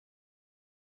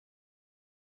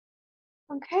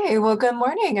Okay, well, good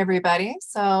morning, everybody.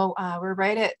 So we're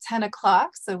right at 10 o'clock,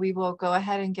 so we will go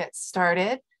ahead and get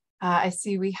started. I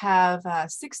see we have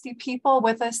 60 people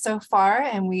with us so far,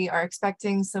 and we are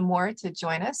expecting some more to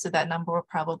join us, so that number will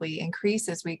probably increase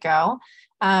as we go.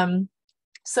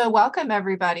 So welcome,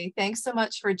 everybody. Thanks so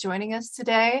much for joining us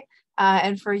today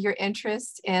and for your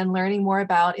interest in learning more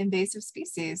about invasive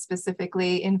species,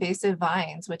 specifically invasive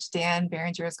vines, which Dan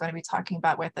Barringer is going to be talking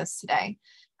about with us today.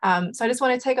 So I just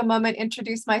want to take a moment,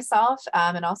 introduce myself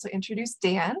and also introduce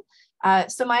Dan.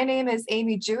 So my name is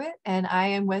Amy Jewitt, and I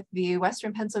am with the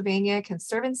Western Pennsylvania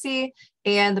Conservancy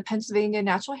and the Pennsylvania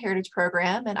Natural Heritage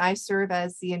Program, and I serve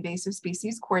as the Invasive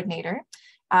Species Coordinator.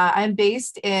 I'm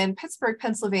based in Pittsburgh,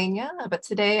 Pennsylvania, but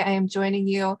today I am joining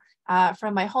you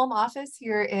from my home office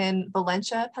here in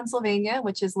Valencia, Pennsylvania,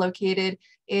 which is located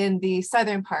in the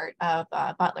southern part of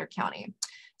Butler County.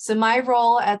 So my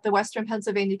role at the Western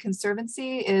Pennsylvania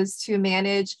Conservancy is to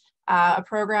manage a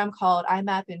program called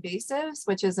iMapInvasives,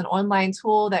 which is an online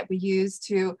tool that we use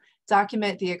to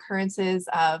document the occurrences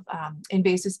of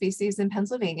invasive species in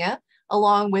Pennsylvania,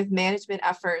 along with management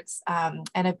efforts, and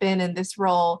have been in this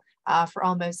role for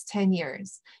almost 10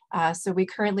 years. So we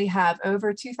currently have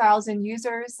over 2,000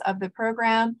 users of the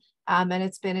program, and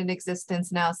it's been in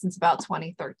existence now since about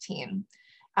 2013.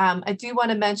 I do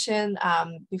want to mention,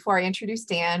 before I introduce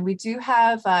Dan, we do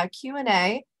have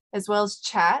Q&A as well as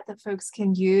chat that folks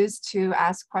can use to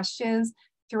ask questions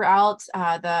throughout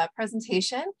the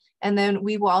presentation. And then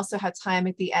we will also have time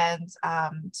at the end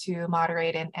to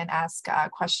moderate and ask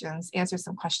questions, answer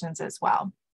some questions as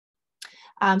well.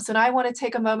 So now I want to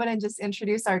take a moment and just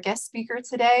introduce our guest speaker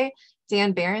today,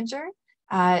 Dan Barringer.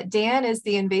 Dan is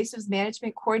the Invasives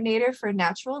Management Coordinator for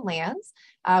Natural Lands,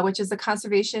 which is a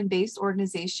conservation-based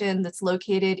organization that's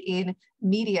located in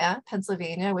Media,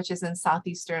 Pennsylvania, which is in the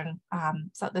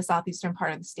southeastern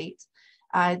part of the state.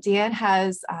 Dan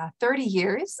has 30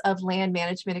 years of land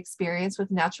management experience with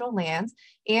natural lands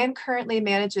and currently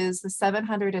manages the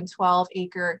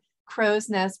 712-acre Crow's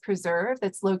Nest Preserve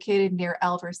that's located near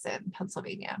Elverson,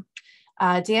 Pennsylvania.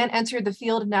 Dan entered the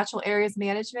field of natural areas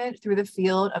management through the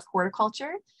field of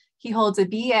horticulture. He holds a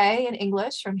BA in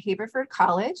English from Haverford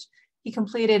College. He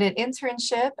completed an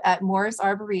internship at Morris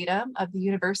Arboretum of the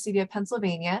University of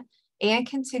Pennsylvania and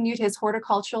continued his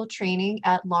horticultural training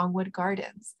at Longwood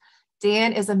Gardens.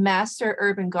 Dan is a master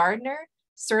urban gardener,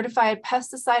 certified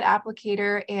pesticide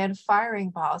applicator, and firing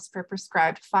boss for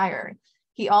prescribed fire.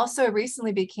 He also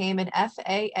recently became an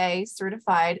FAA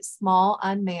certified small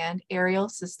unmanned aerial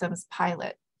systems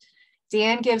pilot.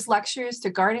 Dan gives lectures to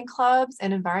garden clubs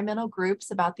and environmental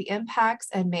groups about the impacts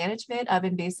and management of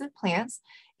invasive plants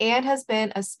and has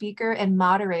been a speaker and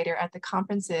moderator at the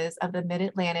conferences of the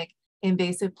Mid-Atlantic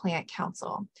Invasive Plant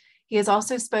Council. He has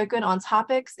also spoken on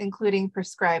topics including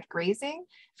prescribed grazing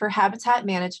for habitat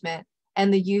management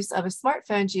and the use of a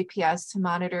smartphone GPS to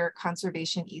monitor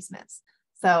conservation easements.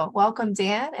 So welcome,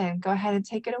 Dan, and go ahead and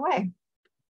take it away.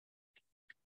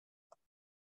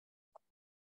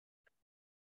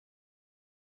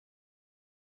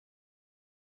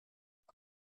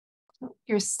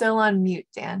 You're still on mute,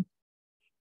 Dan.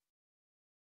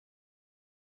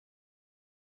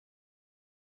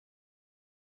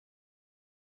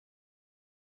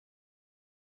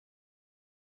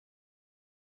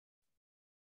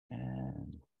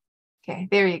 Okay,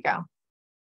 there you go.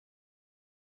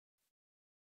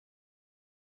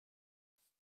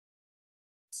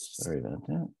 Sorry about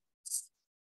that.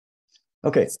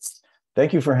 Okay,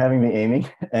 thank you for having me, Amy,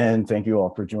 and thank you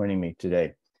all for joining me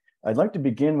today. I'd like to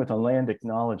begin with a land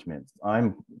acknowledgement.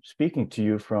 I'm speaking to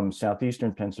you from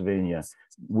southeastern Pennsylvania,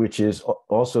 which is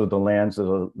also the lands of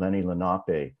the Lenni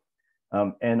Lenape.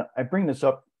 And I bring this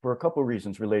up for a couple of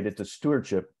reasons related to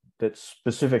stewardship that's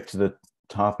specific to the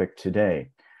topic today.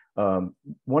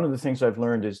 One of the things I've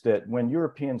learned is that when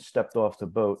Europeans stepped off the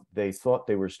boat, they thought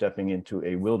they were stepping into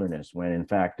a wilderness, when in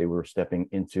fact they were stepping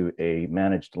into a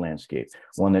managed landscape,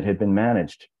 one that had been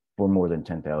managed for more than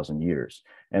 10,000 years.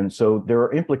 And so there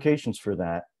are implications for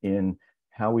that in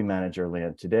how we manage our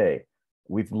land today.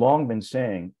 We've long been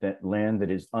saying that land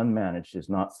that is unmanaged is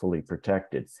not fully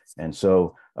protected. And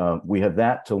so we have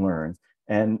that to learn.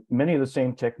 And many of the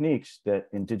same techniques that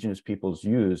indigenous peoples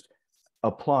used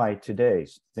apply today,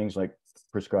 things like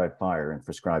prescribed fire and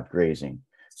prescribed grazing.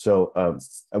 So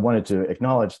I wanted to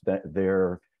acknowledge that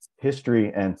their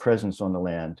history and presence on the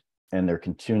land and their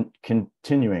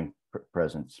continuing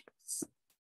presence.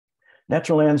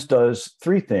 Natural Lands does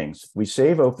three things. We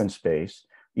save open space,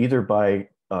 either by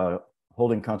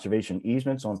holding conservation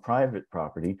easements on private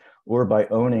property or by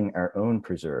owning our own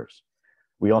preserves.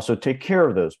 We also take care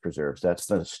of those preserves. That's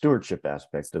the stewardship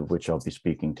aspect of which I'll be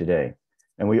speaking today.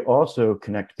 And we also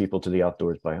connect people to the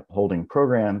outdoors by holding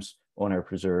programs on our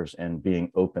preserves and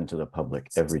being open to the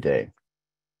public every day.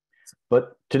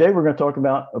 But today we're going to talk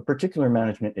about a particular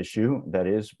management issue, that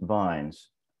is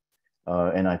vines.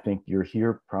 And I think you're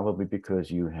here probably because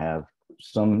you have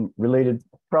some related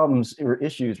problems or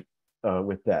issues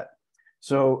with that.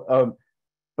 So,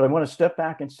 but I want to step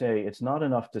back and say it's not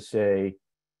enough to say,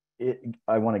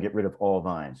 I want to get rid of all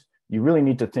vines. You really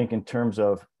need to think in terms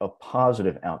of a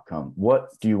positive outcome. What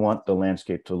do you want the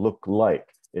landscape to look like?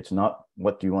 It's not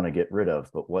what do you want to get rid of,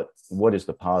 but what is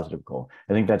the positive goal?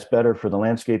 I think that's better for the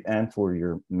landscape and for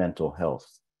your mental health.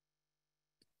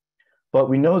 But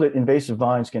we know that invasive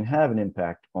vines can have an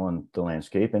impact on the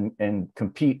landscape and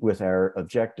compete with our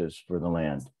objectives for the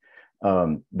land.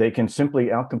 They can simply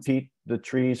outcompete the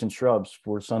trees and shrubs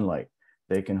for sunlight.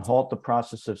 They can halt the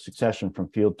process of succession from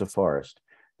field to forest.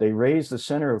 They raise the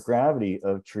center of gravity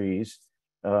of trees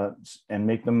and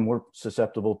make them more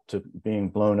susceptible to being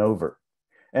blown over.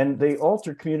 And they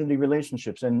alter community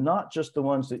relationships, and not just the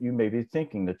ones that you may be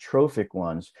thinking, the trophic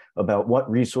ones about what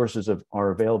resources are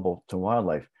available to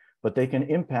wildlife, but they can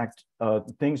impact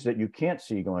things that you can't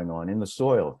see going on in the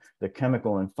soil, the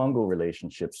chemical and fungal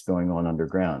relationships going on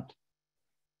underground.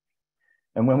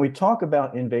 And when we talk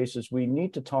about invasives, we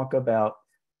need to talk about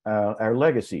our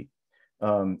legacy.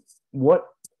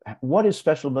 What is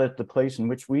special about the place in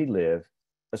which we live,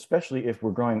 especially if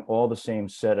we're growing all the same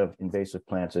set of invasive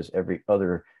plants as every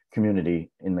other community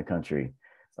in the country?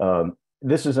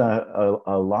 This is a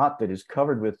lot that is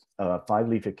covered with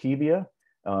five-leaf akebia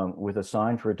with a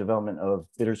sign for a development of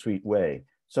bittersweet way.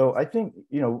 So I think,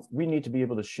 we need to be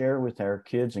able to share with our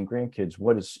kids and grandkids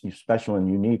what is special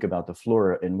and unique about the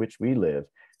flora in which we live.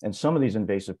 And some of these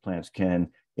invasive plants can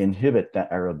inhibit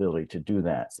our ability to do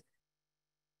that.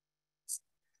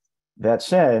 That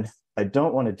said, I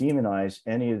don't want to demonize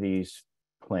any of these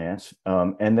plants,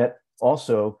 and that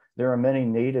also there are many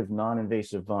native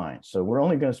non-invasive vines. So we're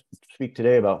only going to speak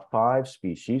today about 5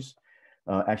 species,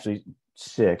 actually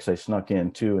 6. I snuck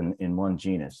in 2 in one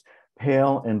genus: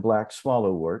 pale and black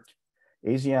swallowwort,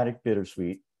 Asiatic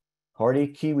bittersweet, hardy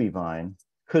kiwi vine,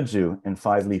 Kudzu, and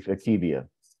five-leaf akebia.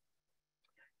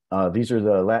 These are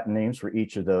the Latin names for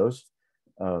each of those.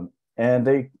 And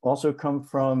they also come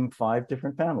from 5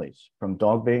 different families, from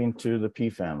dogbane to the pea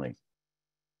family.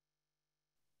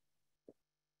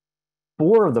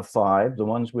 4 of the 5, the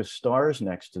ones with stars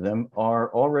next to them, are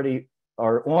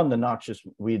on the noxious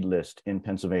weed list in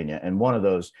Pennsylvania. And one of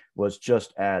those was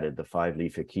just added, the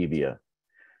five-leaf akebia.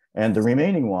 And the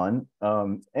remaining one,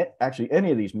 actually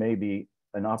any of these may be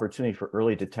an opportunity for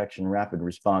early detection, rapid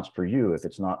response for you if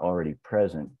it's not already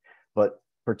present. But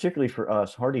particularly for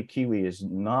us, hardy kiwi is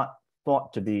not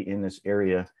thought to be in this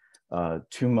area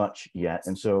too much yet.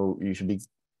 And so you should be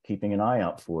keeping an eye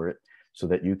out for it so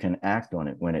that you can act on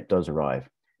it when it does arrive.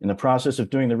 In the process of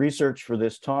doing the research for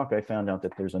this talk, I found out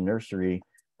that there's a nursery,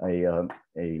 an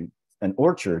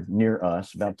orchard near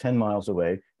us about 10 miles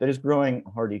away that is growing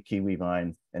hardy kiwi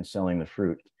vine and selling the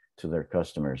fruit to their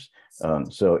customers.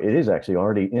 So it is actually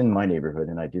already in my neighborhood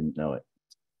and I didn't know it.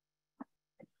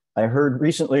 I heard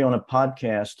recently on a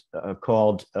podcast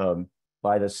called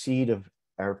By the Seed of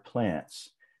Our Plants,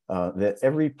 that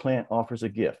every plant offers a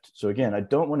gift. So again, I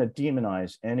don't want to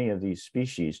demonize any of these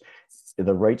species.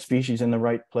 The right species in the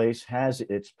right place has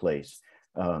its place.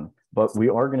 But we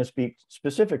are going to speak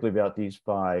specifically about these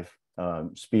 5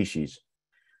 species.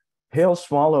 Pale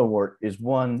swallowwort is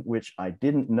one which I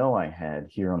didn't know I had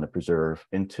here on the preserve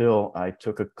until I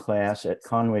took a class at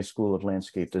Conway School of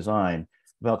Landscape Design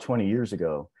about 20 years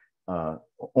ago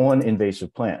on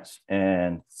invasive plants.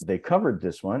 And they covered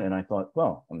this one. And I thought,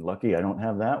 well, I'm lucky I don't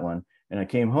have that one. And I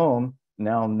came home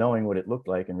now knowing what it looked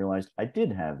like and realized I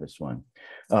did have this one.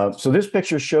 So this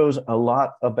picture shows a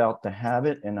lot about the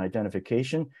habit and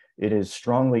identification. It is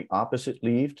strongly opposite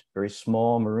leaved, very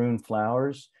small maroon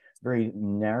flowers, very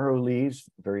narrow leaves,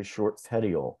 very short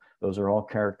petiole. Those are all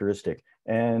characteristic,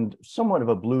 and somewhat of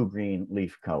a blue-green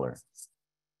leaf color.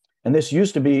 And this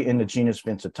used to be in the genus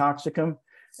Vincetoxicum.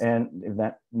 And if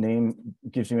that name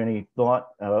gives you any thought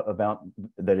about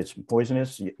that it's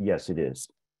poisonous, yes, it is.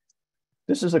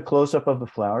 This is a close-up of the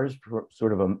flowers,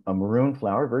 sort of a maroon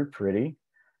flower, very pretty.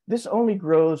 This only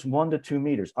grows 1 to 2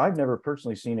 meters. I've never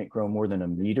personally seen it grow more than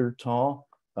 1 meter tall,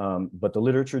 but the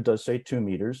literature does say 2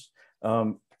 meters.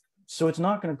 So it's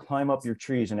not going to climb up your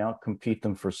trees and outcompete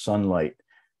them for sunlight.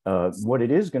 What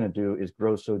it is going to do is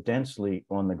grow so densely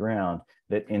on the ground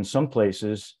that in some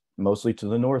places, mostly to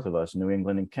the north of us, New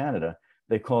England and Canada,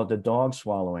 they call it the dog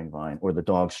swallowing vine or the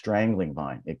dog strangling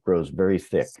vine. It grows very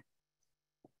thick.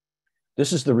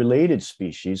 This is the related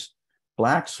species,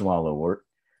 black swallowwort.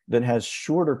 that has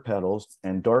shorter petals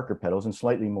and darker petals and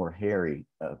slightly more hairy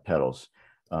petals.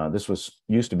 This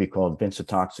used to be called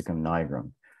Vincetoxicum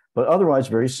nigrum, but otherwise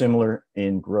very similar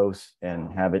in growth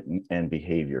and habit and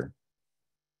behavior.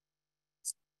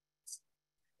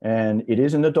 And it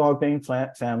is in the dogbane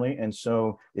family, and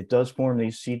so it does form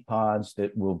these seed pods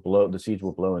that will blow, the seeds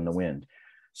will blow in the wind.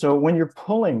 So when you're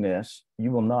pulling this,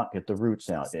 you will not get the roots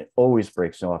out. It always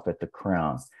breaks off at the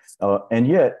crown. And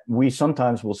yet we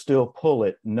sometimes will still pull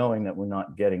it knowing that we're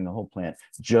not getting the whole plant,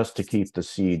 just to keep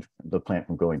the plant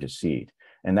from going to seed.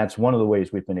 And that's one of the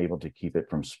ways we've been able to keep it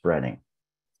from spreading.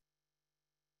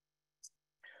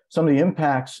 Some of the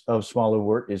impacts of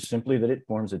swallowwort is simply that it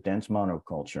forms a dense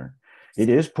monoculture. It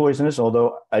is poisonous,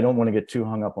 although I don't want to get too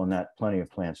hung up on that. Plenty of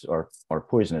plants are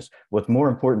poisonous. What's more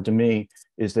important to me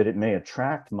is that it may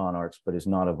attract monarchs, but is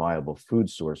not a viable food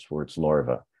source for its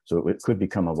larvae. So it could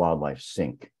become a wildlife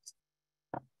sink.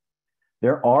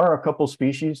 There are a couple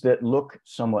species that look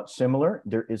somewhat similar.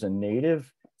 There is a native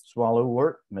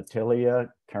swallowwort, Metelia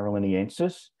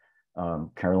caroliniensis,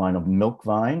 Carolina milk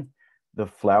vine. The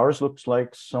flowers looks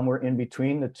like somewhere in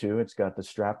between the two. It's got the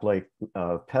strap-like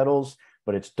petals,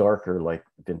 but it's darker like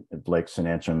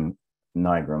Synanthum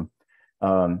nigrum.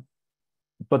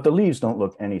 But the leaves don't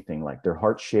look anything like. They're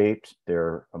heart-shaped,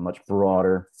 they're much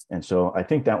broader. And so I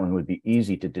think that one would be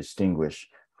easy to distinguish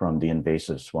from the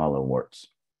invasive swallowworts.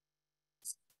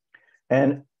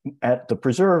 And at the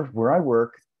preserve where I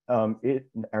work,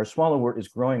 our swallowwort is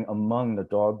growing among the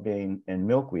dogbane and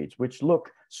milkweeds, which look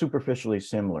superficially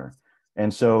similar.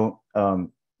 And so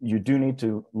you do need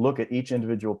to look at each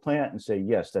individual plant and say,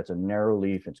 yes, that's a narrow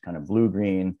leaf. It's kind of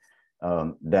blue-green.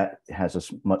 That has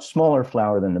a much smaller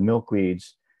flower than the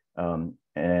milkweeds.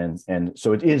 And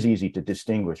so it is easy to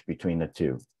distinguish between the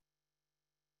two.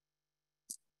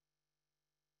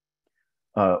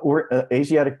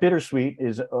 Asiatic bittersweet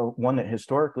is one that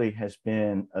historically has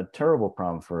been a terrible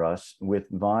problem for us, with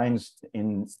vines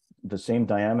in the same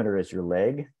diameter as your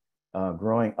leg,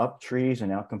 growing up trees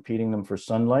and outcompeting them for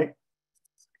sunlight.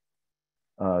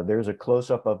 There's a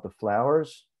close-up of the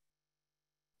flowers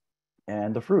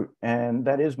and the fruit. And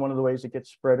that is one of the ways it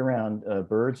gets spread around.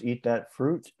 Birds eat that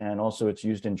fruit, and also it's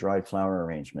used in dried flower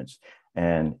arrangements.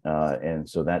 And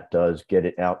so that does get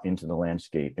it out into the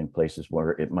landscape in places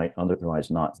where it might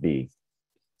otherwise not be.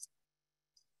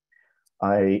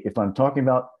 If I'm talking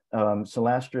about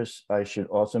Celastrus, I should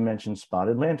also mention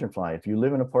spotted lanternfly. If you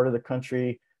live in a part of the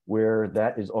country where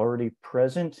that is already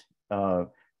present,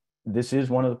 this is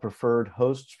one of the preferred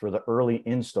hosts for the early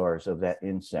instars of that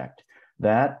insect.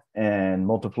 That and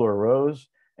multiflora rose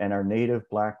and our native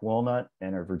black walnut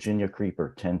and our Virginia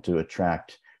creeper tend to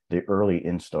attract the early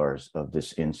instars of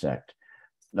this insect.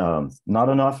 Not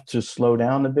enough to slow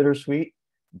down the bittersweet,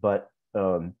 but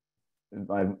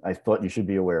I thought you should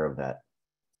be aware of that.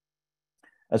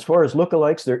 As far as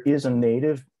lookalikes, there is a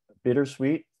native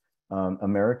bittersweet,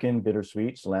 American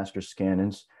bittersweet, Celastrus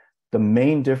scandens. The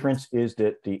main difference is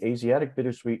that the Asiatic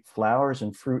bittersweet flowers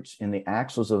and fruits in the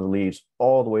axils of the leaves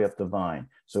all the way up the vine.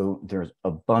 So there's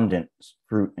abundant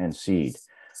fruit and seed.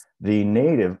 The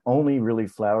native only really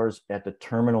flowers at the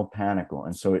terminal panicle,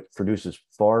 and so it produces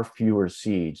far fewer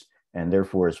seeds and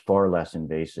therefore is far less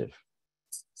invasive.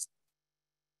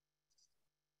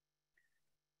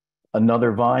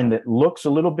 Another vine that looks a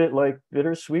little bit like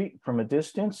bittersweet from a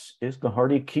distance is the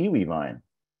hardy kiwi vine.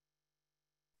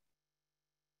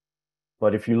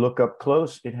 But if you look up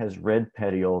close, it has red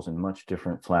petioles and much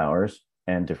different flowers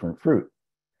and different fruit.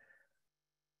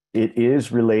 It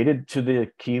is related to the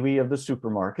kiwi of the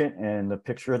supermarket, and the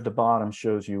picture at the bottom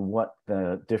shows you what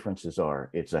the differences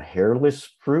are. It's a hairless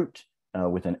fruit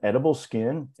with an edible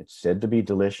skin. It's said to be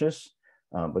delicious,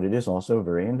 but it is also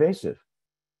very invasive.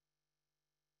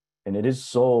 And it is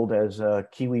sold as a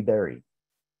kiwi berry.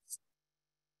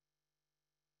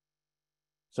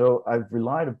 So I've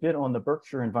relied a bit on the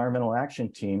Berkshire Environmental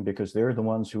Action Team because they're the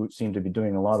ones who seem to be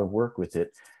doing a lot of work with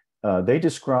it. They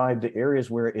describe the areas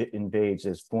where it invades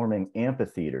as forming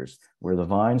amphitheaters, where the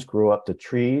vines grow up the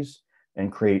trees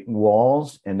and create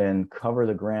walls and then cover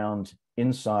the ground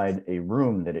inside a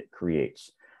room that it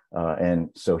creates. And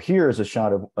so here is a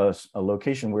shot of a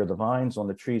location where the vines on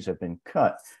the trees have been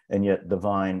cut, and yet the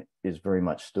vine is very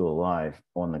much still alive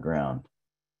on the ground.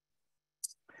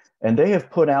 And they have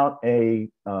put out a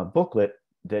booklet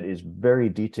that is very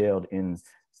detailed in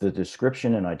the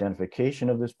description and identification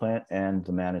of this plant and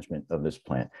the management of this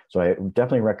plant. So I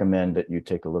definitely recommend that you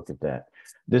take a look at that.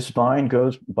 This vine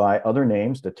goes by other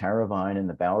names, the tara vine and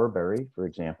the bowerberry, for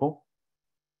example.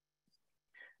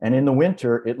 And in the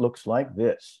winter, it looks like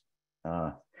this.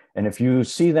 And if you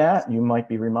see that, you might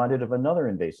be reminded of another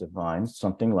invasive vine,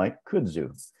 something like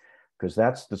kudzu. because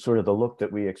that's the sort of the look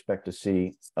that we expect to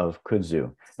see of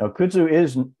kudzu. Now, kudzu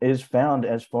is found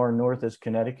as far north as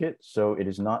Connecticut, so it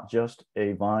is not just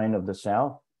a vine of the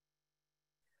South.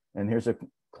 And here's a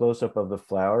close-up of the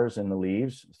flowers and the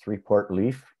leaves, three-part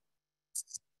leaf.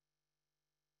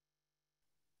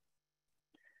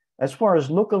 As far as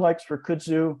lookalikes for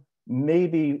kudzu,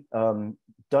 maybe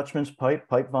Dutchman's pipe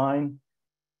vine.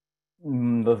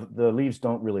 The leaves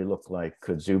don't really look like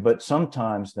kudzu, but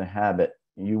sometimes the habit,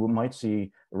 you might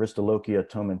see Aristolochia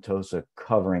tomentosa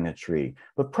covering a tree,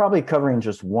 but probably covering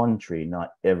just one tree, not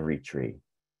every tree.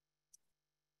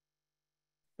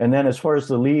 And then as far as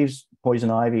the leaves, poison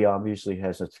ivy obviously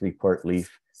has a three-part leaf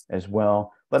as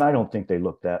well, but I don't think they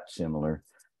look that similar.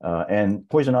 And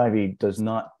poison ivy does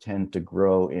not tend to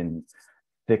grow in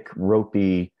thick,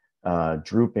 ropey,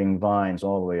 drooping vines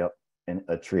all the way up in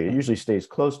a tree. It usually stays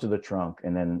close to the trunk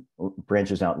and then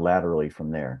branches out laterally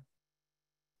from there.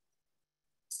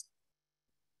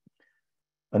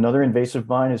 Another invasive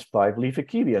vine is five-leaf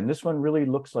akebia, and this one really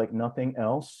looks like nothing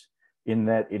else in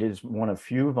that it is one of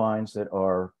few vines that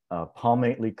are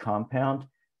palmately compound,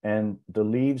 and the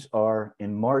leaves are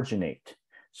emarginate.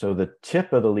 So the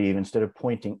tip of the leaf, instead of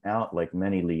pointing out like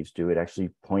many leaves do, it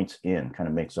actually points in, kind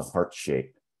of makes a heart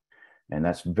shape. And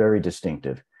that's very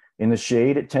distinctive. In the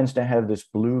shade, it tends to have this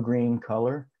blue-green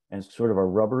color and sort of a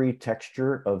rubbery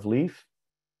texture of leaf.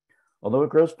 Although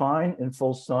it grows fine in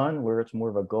full sun, where it's more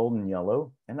of a golden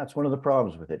yellow, and that's one of the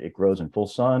problems with it. It grows in full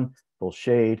sun, full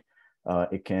shade.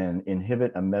 It can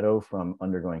inhibit a meadow from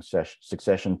undergoing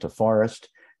succession to forest.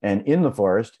 And in the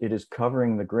forest, it is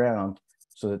covering the ground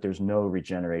so that there's no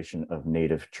regeneration of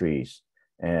native trees.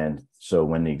 And so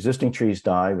when the existing trees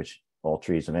die, which all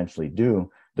trees eventually do,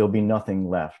 there'll be nothing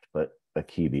left but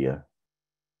akebia.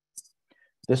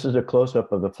 This is a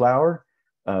close-up of the flower.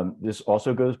 This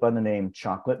also goes by the name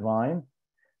chocolate vine,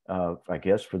 I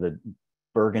guess, for the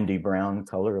burgundy brown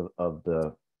color of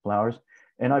the flowers.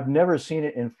 And I've never seen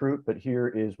it in fruit, but here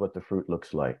is what the fruit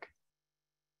looks like.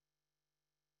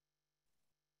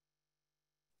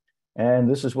 And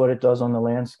this is what it does on the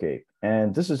landscape.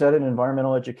 And this is at an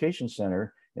environmental education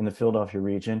center in the Philadelphia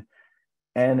region.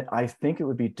 And I think it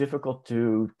would be difficult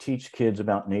to teach kids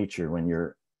about nature when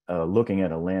you're looking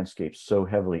at a landscape so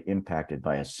heavily impacted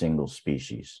by a single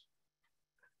species.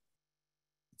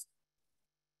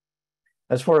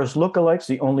 As far as lookalikes,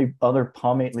 the only other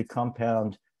palmately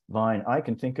compound vine I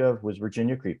can think of was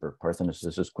Virginia creeper,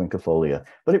 Parthenocissus quinquefolia,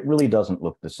 but it really doesn't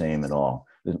look the same at all.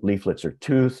 The leaflets are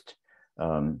toothed.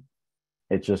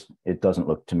 It doesn't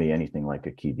look to me anything like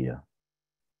akebia.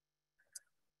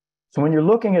 So when you're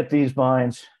looking at these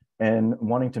vines and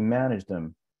wanting to manage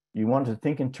them, you want to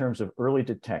think in terms of early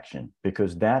detection,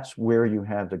 because that's where you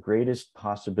have the greatest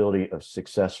possibility of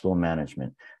successful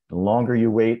management. The longer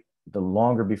you wait, the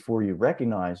longer before you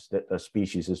recognize that a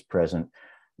species is present,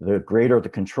 the greater the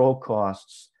control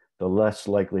costs, the less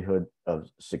likelihood of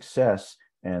success,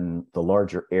 and the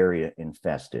larger area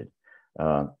infested.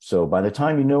 So by the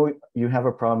time you know you have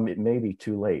a problem, it may be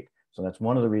too late. So that's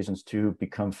one of the reasons to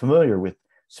become familiar with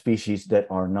species that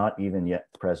are not even yet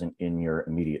present in your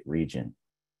immediate region.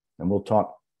 And we'll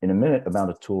talk in a minute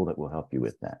about a tool that will help you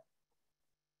with that.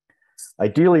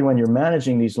 Ideally, when you're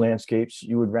managing these landscapes,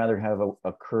 you would rather have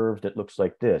a curve that looks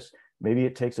like this. Maybe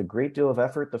it takes a great deal of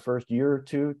effort the first year or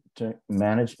two to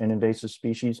manage an invasive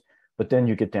species, but then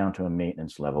you get down to a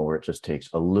maintenance level where it just takes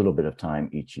a little bit of time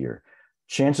each year.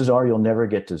 Chances are you'll never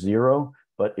get to zero,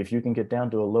 but if you can get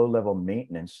down to a low-level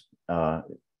maintenance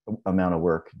amount of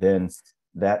work, then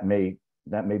that may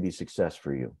be success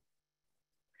for you.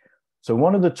 So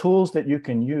one of the tools that you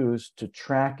can use to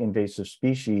track invasive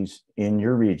species in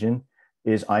your region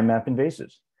is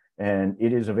iMapInvasives. And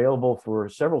it is available for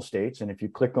several states. And if you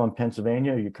click on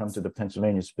Pennsylvania, you come to the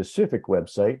Pennsylvania specific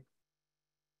website.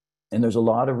 And there's a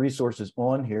lot of resources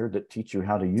on here that teach you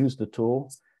how to use the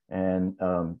tool, and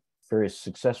various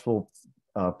successful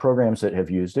programs that have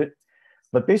used it.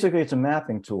 But basically, it's a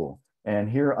mapping tool. And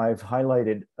here I've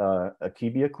highlighted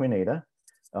akebia quinnata.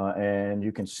 And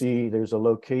you can see there's a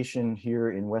location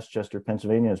here in Westchester,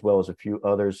 Pennsylvania, as well as a few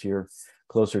others here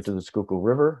closer to the Schuylkill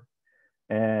River.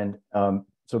 And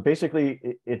so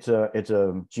basically, it's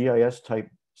a GIS type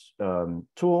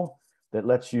tool that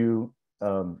lets you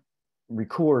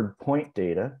record point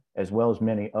data as well as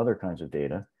many other kinds of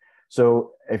data.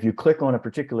 So if you click on a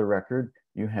particular record,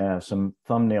 you have some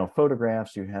thumbnail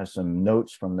photographs, you have some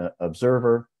notes from the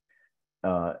observer,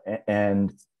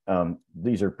 and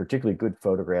these are particularly good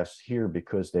photographs here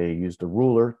because they used a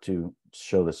ruler to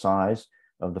show the size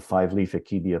of the five-leaf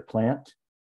akebia plant.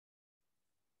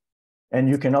 And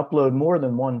you can upload more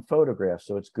than one photograph.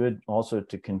 So it's good also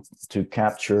to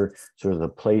capture sort of the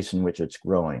place in which it's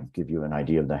growing, give you an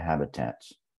idea of the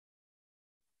habitats.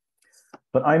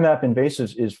 But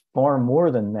iMapInvasives is far more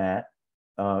than that.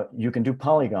 You can do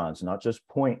polygons, not just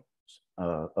points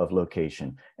of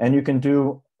location. And you can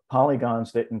do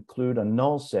polygons that include a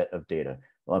null set of data.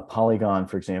 A polygon,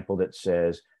 for example, that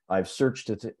says, I've searched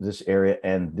this area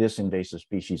and this invasive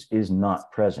species is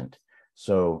not present.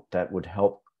 So that would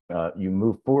help you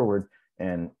move forward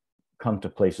and come to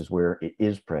places where it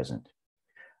is present.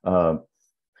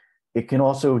 It can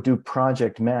also do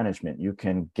project management. You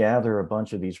can gather a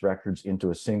bunch of these records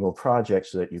into a single project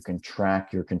so that you can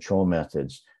track your control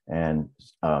methods and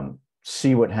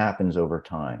see what happens over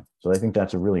time. So I think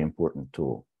that's a really important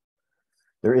tool.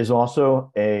 There is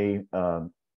also a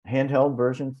handheld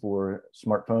version for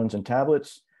smartphones and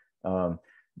tablets.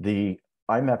 The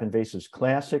iMapInvasives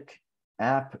Classic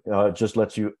app just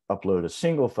lets you upload a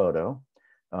single photo,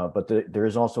 but there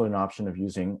is also an option of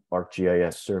using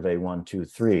ArcGIS Survey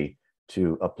 123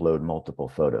 to upload multiple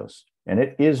photos. And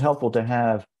it is helpful to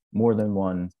have more than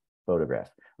one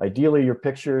photograph. Ideally, your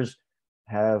pictures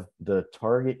have the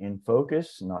target in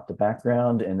focus, not the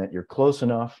background, and that you're close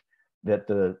enough that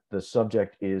the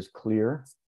subject is clear.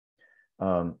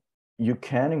 You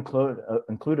can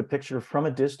include a picture from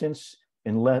a distance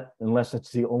unless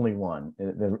it's the only one.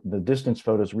 The distance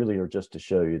photos really are just to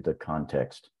show you the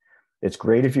context. It's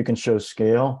great if you can show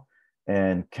scale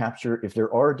and capture, if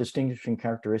there are distinguishing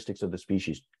characteristics of the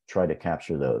species, try to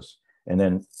capture those. And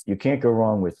then you can't go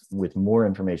wrong with more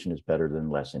information is better than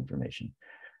less information.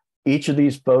 Each of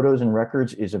these photos and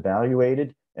records is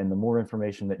evaluated, and the more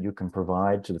information that you can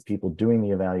provide to the people doing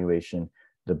the evaluation,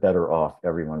 the better off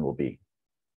everyone will be.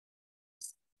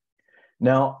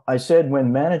 Now, I said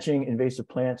when managing invasive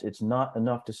plants, it's not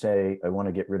enough to say, I want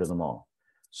to get rid of them all.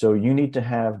 So you need to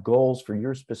have goals for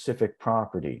your specific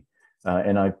property.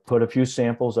 And I put a few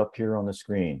samples up here on the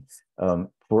screen.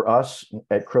 For us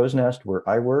at Crow's Nest, where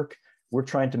I work, we're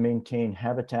trying to maintain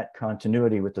habitat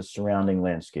continuity with the surrounding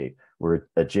landscape. We're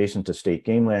adjacent to state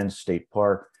game lands, state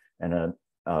park, and a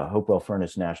Hopewell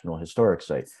Furnace National Historic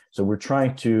Site. So we're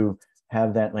trying to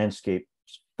have that landscape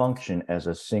function as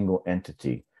a single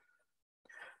entity.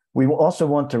 We will also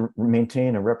want to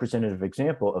maintain a representative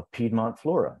example of Piedmont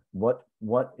flora.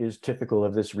 What is typical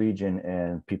of this region,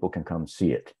 and people can come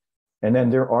see it. And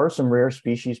then there are some rare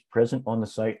species present on the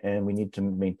site, and we need to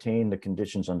maintain the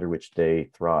conditions under which they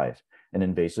thrive. And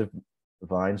invasive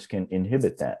vines can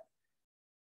inhibit that.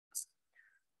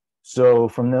 So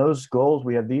from those goals,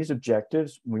 we have these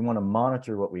objectives. We want to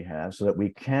monitor what we have so that we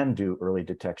can do early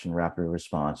detection, rapid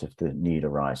response if the need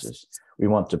arises. We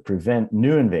want to prevent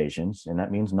new invasions, and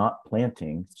that means not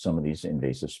planting some of these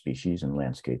invasive species in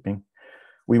landscaping.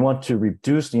 We want to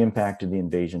reduce the impact of the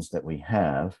invasions that we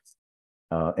have,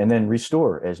 and then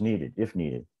restore as needed, if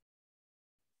needed.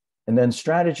 And then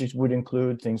strategies would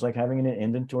include things like having an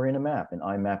inventory and a map, and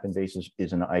iMapInvasives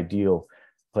is an ideal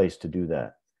place to do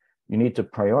that. You need to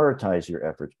prioritize your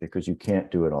efforts because you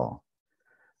can't do it all.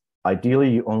 Ideally,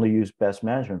 you only use best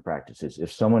management practices.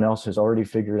 If someone else has already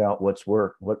figured out what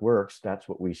works, that's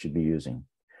what we should be using.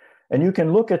 And you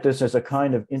can look at this as a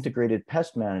kind of integrated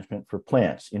pest management for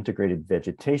plants, integrated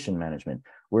vegetation management,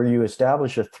 where you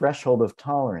establish a threshold of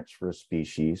tolerance for a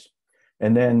species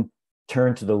and then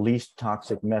turn to the least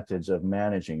toxic methods of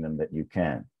managing them that you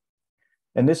can.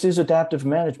 And this is adaptive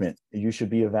management. You should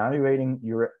be evaluating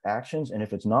your actions, and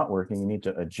if it's not working, you need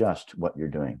to adjust what you're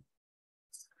doing.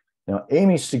 Now,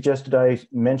 Amy suggested I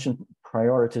mention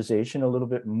prioritization a little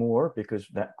bit more because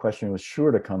that question was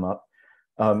sure to come up.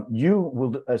 You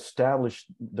will establish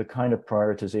the kind of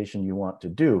prioritization you want to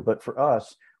do, but for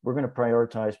us, we're going to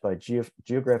prioritize by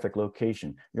geographic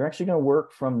location. You're actually going to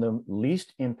work from the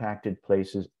least impacted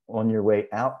places on your way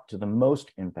out to the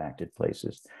most impacted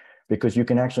places, because you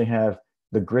can actually have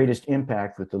the greatest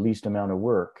impact with the least amount of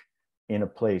work in a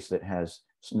place that has,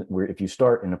 where if you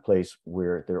start in a place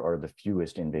where there are the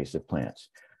fewest invasive plants.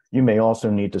 You may also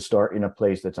need to start in a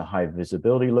place that's a high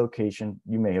visibility location.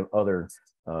 You may have other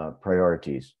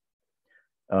priorities.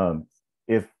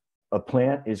 If a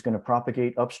plant is going to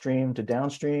propagate upstream to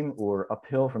downstream or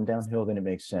uphill from downhill, then it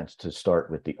makes sense to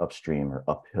start with the upstream or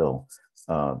uphill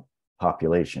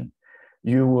population.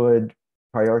 You would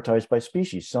prioritize by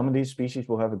species. Some of these species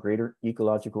will have a greater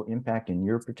ecological impact in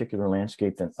your particular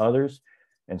landscape than others,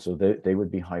 and so they would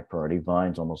be high priority.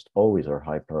 Vines almost always are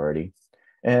high priority.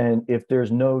 And if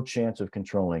there's no chance of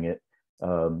controlling it,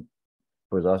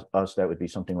 for us, that would be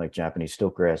something like Japanese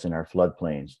stiltgrass in our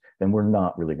floodplains, then we're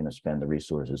not really going to spend the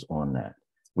resources on that.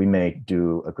 We may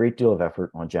do a great deal of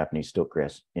effort on Japanese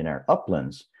stiltgrass in our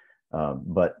uplands,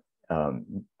 but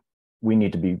we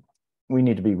need to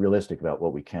be realistic about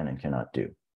what we can and cannot do.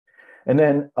 And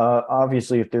then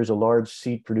obviously, if there's a large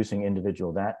seed producing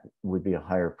individual, that would be a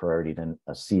higher priority than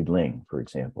a seedling, for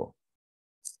example.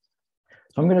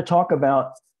 So I'm going to talk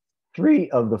about 3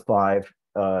 of the 5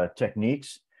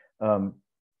 techniques.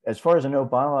 As far as I know,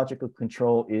 biological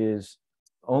control is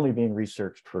only being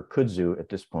researched for kudzu at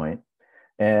this point.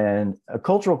 And a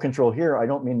cultural control here, I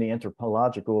don't mean the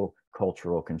anthropological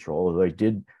cultural control, although I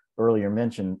did earlier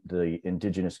mention the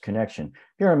indigenous connection.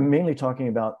 Here I'm mainly talking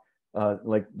about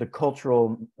like the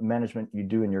cultural management you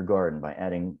do in your garden by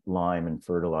adding lime and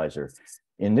fertilizer.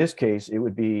 In this case, it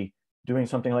would be doing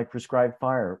something like prescribed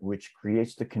fire, which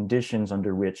creates the conditions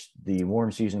under which the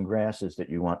warm season grasses that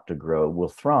you want to grow will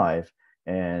thrive,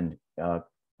 and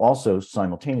also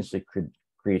simultaneously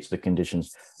creates the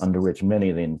conditions under which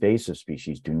many of the invasive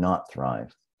species do not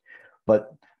thrive.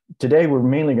 But today we're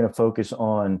mainly going to focus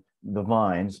on the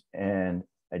vines, and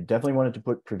I definitely wanted to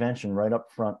put prevention right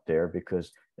up front there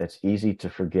because that's easy to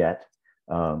forget,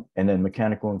 and then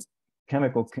mechanical and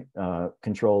chemical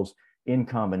controls in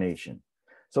combination.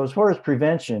 So as far as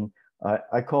prevention,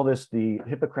 I call this the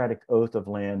Hippocratic Oath of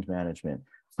land management.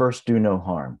 First, do no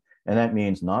harm. And that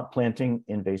means not planting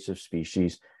invasive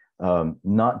species,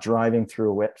 not driving through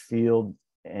a wet field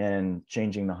and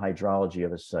changing the hydrology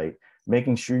of a site,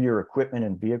 making sure your equipment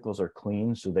and vehicles are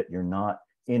clean so that you're not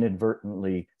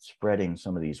inadvertently spreading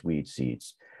some of these weed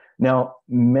seeds. Now,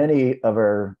 many of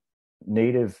our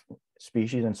native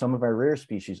species and some of our rare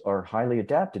species are highly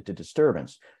adapted to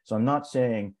disturbance. So I'm not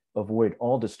saying avoid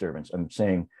all disturbance. I'm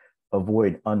saying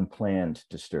avoid unplanned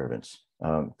disturbance.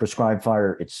 Prescribed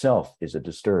fire itself is a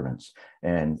disturbance,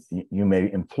 and you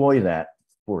may employ that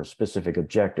for a specific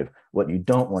objective. What you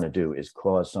don't want to do is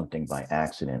cause something by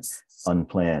accident,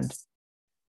 unplanned.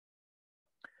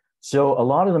 So a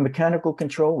lot of the mechanical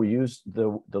control, we use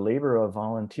the labor of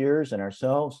volunteers and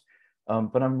ourselves,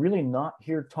 but I'm really not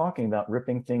here talking about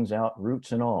ripping things out,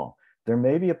 roots and all. There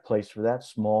may be a place for that,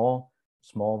 small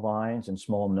vines and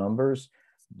small numbers,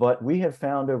 but we have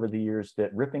found over the years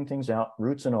that ripping things out,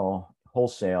 roots and all,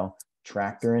 wholesale,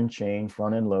 tractor and chain,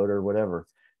 front end loader, whatever,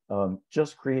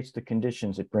 just creates the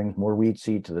conditions. It brings more weed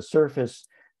seed to the surface,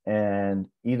 and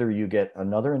either you get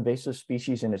another invasive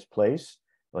species in its place,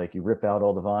 like you rip out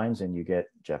all the vines and you get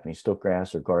Japanese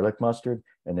stiltgrass or garlic mustard,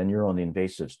 and then you're on the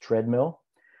invasives treadmill,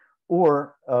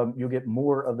 or you'll get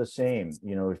more of the same.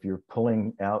 You know, if you're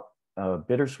pulling out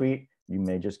bittersweet, you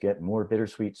may just get more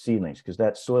bittersweet seedlings, because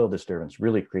that soil disturbance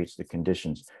really creates the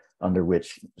conditions under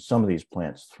which some of these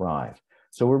plants thrive.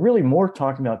 So we're really more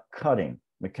talking about cutting,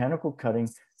 mechanical cutting,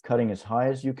 cutting as high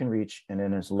as you can reach and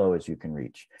then as low as you can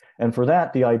reach. And for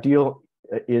that, the ideal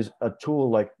is a tool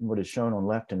like what is shown on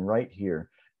left and right here.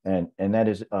 And that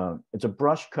is, it's a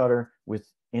brush cutter with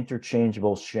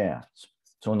interchangeable shafts.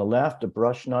 So on the left, a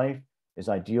brush knife is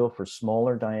ideal for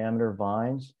smaller diameter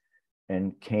vines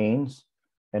and canes.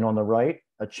 And on the right,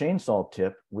 a chainsaw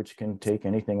tip, which can take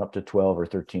anything up to 12 or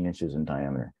 13 inches in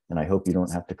diameter. And I hope you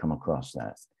don't have to come across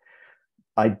that.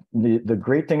 The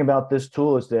great thing about this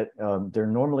tool is that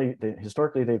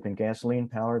historically they've been gasoline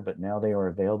powered, but now they are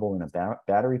available in a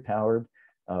battery powered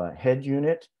head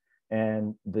unit.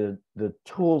 And the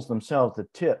tools themselves, the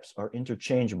tips, are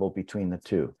interchangeable between the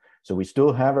two. So we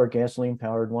still have our gasoline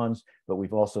powered ones, but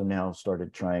we've also now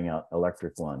started trying out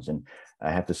electric ones. And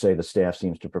I have to say the staff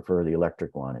seems to prefer the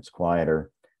electric one. It's quieter,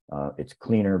 it's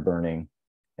cleaner burning,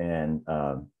 and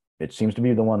it seems to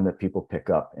be the one that people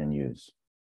pick up and use.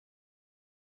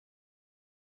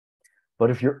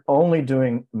 But if you're only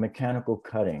doing mechanical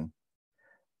cutting,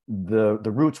 the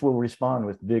roots will respond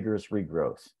with vigorous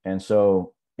regrowth. And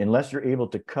so unless you're able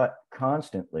to cut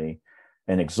constantly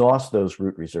and exhaust those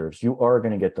root reserves, you are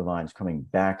going to get the vines coming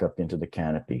back up into the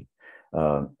canopy.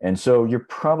 And so you're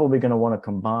probably going to want to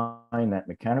combine that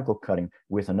mechanical cutting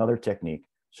with another technique,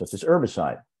 such as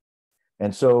herbicide.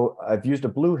 And so I've used a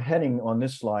blue heading on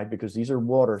this slide because these are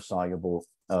water-soluble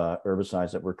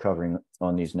herbicides that we're covering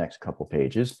on these next couple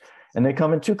pages. And they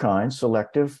come in 2 kinds.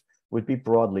 Selective would be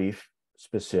broadleaf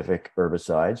specific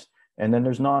herbicides. And then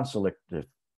there's non-selective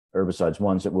herbicides,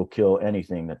 ones that will kill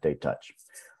anything that they touch.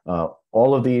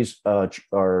 All of these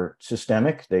are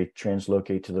systemic. They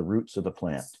translocate to the roots of the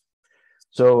plant.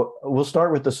 So we'll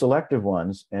start with the selective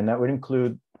ones, and that would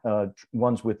include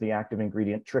ones with the active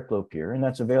ingredient triclopyr, and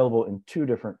that's available in 2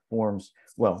 different forms,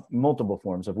 well, multiple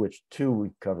forms, of which 2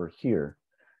 we cover here.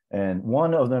 And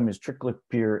one of them is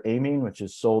triclopyr amine, which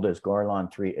is sold as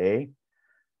Garlon 3A.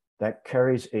 That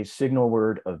carries a signal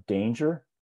word of danger.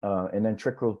 And then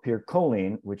triclopyr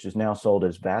choline, which is now sold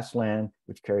as Vaslan,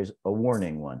 which carries a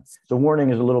warning one. So warning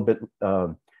is a little bit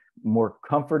more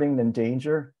comforting than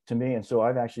danger to me. And so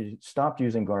I've actually stopped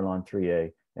using Garlon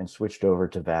 3A and switched over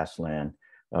to Vastlan.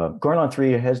 Garlon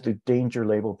 3A has the danger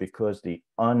label because the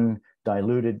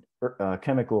undiluted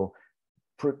chemical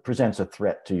presents a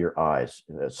threat to your eyes.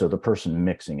 So the person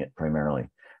mixing it primarily.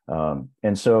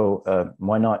 And so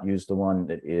why not use the one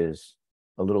that is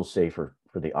a little safer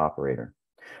for the operator?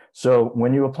 So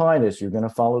when you apply this, you're going to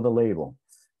follow the label.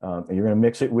 You're going to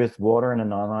mix it with water and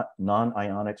a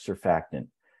non-ionic surfactant.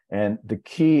 And the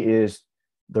key is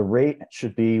the rate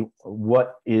should be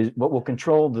what will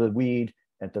control the weed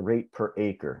at the rate per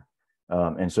acre.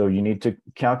 And so you need to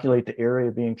calculate the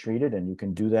area being treated, and you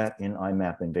can do that in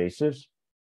iMapInvasives.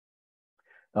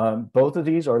 Both of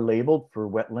these are labeled for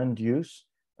wetland use,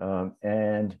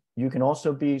 and you can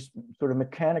also be sort of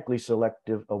mechanically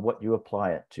selective of what you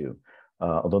apply it to.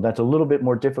 Although that's a little bit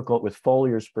more difficult with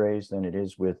foliar sprays than it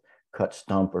is with cut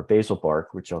stump or basil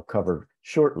bark, which I'll cover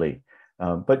shortly.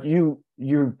 But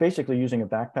you're basically using a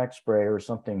backpack spray or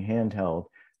something handheld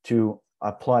to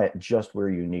apply it just where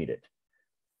you need it.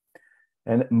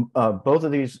 And both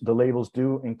of these, the labels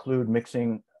do include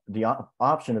mixing, the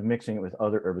option of mixing it with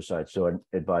other herbicides. So I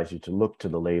advise you to look to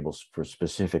the labels for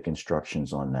specific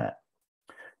instructions on that.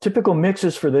 Typical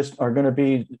mixes for this are going to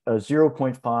be a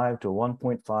 0.5 to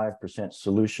 1.5%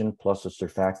 solution plus a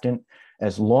surfactant,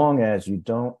 as long as you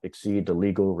don't exceed the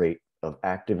legal rate of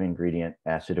active ingredient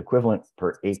acid equivalent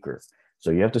per acre.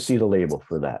 So you have to see the label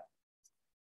for that.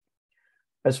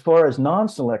 As far as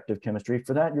non-selective chemistry,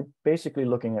 for that, you're basically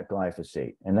looking at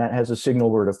glyphosate, and that has a signal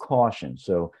word of caution.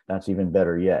 So that's even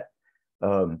better yet.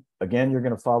 Again, you're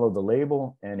going to follow the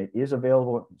label, and it is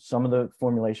available. Some of the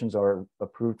formulations are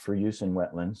approved for use in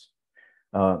wetlands.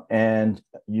 And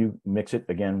you mix it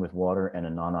again with water and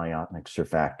a non-ionic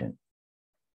surfactant.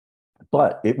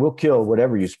 But it will kill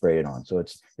whatever you spray it on. So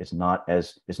it's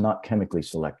not chemically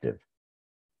selective.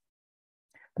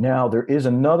 Now, there is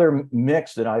another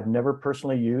mix that I've never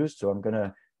personally used, so I'm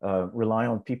going to rely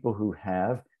on people who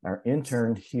have. Our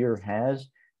intern here has,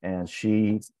 and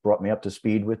she brought me up to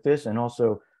speed with this. And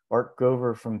also, Art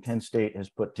Gover from Penn State has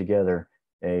put together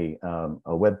a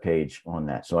web page on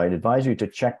that. So I'd advise you to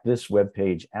check this web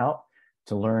page out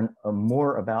to learn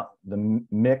more about the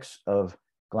mix of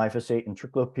glyphosate and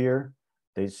triclopyr.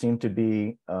 They seem to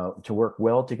be to work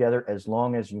well together as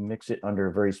long as you mix it under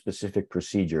a very specific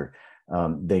procedure.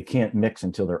 They can't mix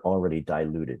until they're already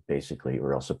diluted, basically,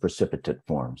 or else a precipitate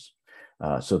forms.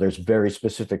 So there's very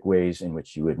specific ways in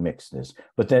which you would mix this,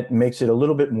 but that makes it a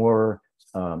little bit more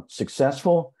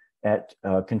successful at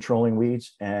controlling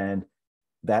weeds. And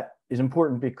that is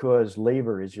important because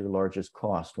labor is your largest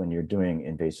cost when you're doing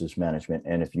invasives management.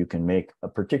 And if you can make a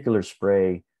particular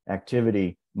spray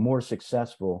activity more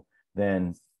successful,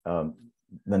 then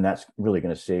that's really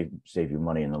going to save you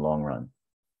money in the long run.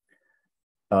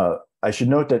 I should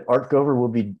note that Art Gover will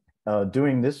be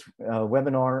doing this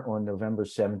webinar on November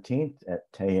 17th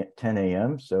at 10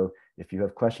 a.m. So if you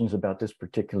have questions about this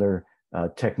particular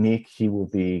technique, he will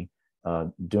be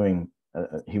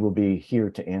here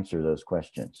to answer those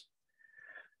questions.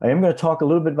 I am going to talk a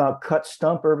little bit about cut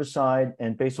stump herbicide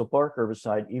and basil bark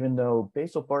herbicide, even though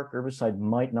basil bark herbicide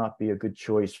might not be a good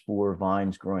choice for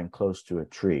vines growing close to a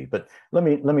tree. But let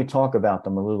me talk about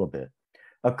them a little bit.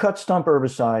 A cut stump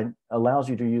herbicide allows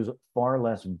you to use far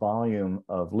less volume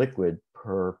of liquid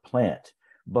per plant,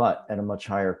 but at a much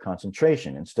higher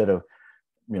concentration. Instead of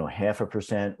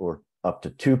 0.5% or up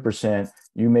to 2%,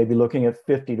 you may be looking at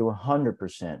 50 to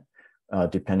 100%,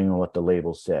 depending on what the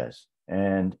label says.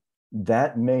 And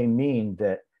that may mean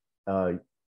that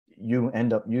you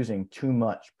end up using too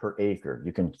much per acre.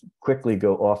 You can quickly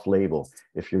go off label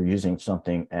if you're using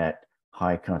something at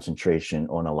high concentration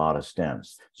on a lot of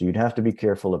stems. So you'd have to be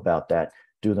careful about that.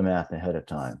 Do the math ahead of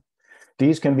time.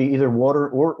 These can be either water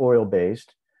or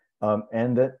oil-based,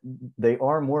 and that they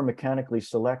are more mechanically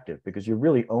selective because you're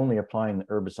really only applying the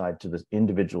herbicide to the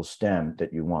individual stem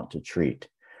that you want to treat.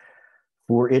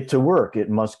 For it to work, it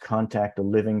must contact the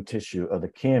living tissue of the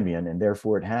cambion, and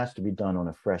therefore it has to be done on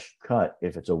a fresh cut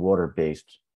if it's a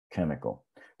water-based chemical.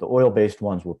 The oil-based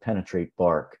ones will penetrate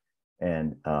bark,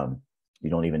 and you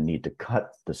don't even need to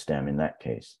cut the stem in that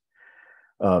case.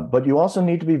 But you also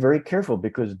need to be very careful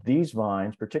because these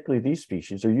vines, particularly these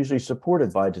species, are usually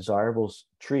supported by desirable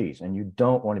trees, and you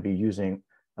don't want to be using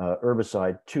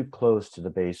herbicide too close to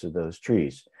the base of those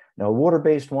trees. Now, a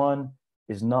water-based one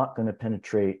is not going to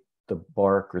penetrate the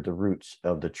bark or the roots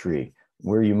of the tree.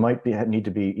 Where you might need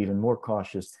to be even more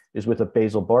cautious is with a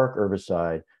basil bark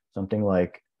herbicide, something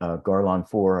like Garlon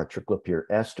 4, a triclopyr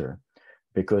ester,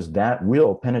 because that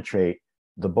will penetrate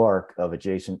the bark of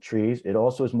adjacent trees. It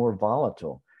also is more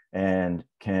volatile. and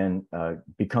can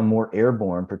become more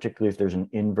airborne, particularly if there's an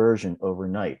inversion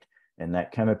overnight. And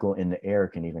that chemical in the air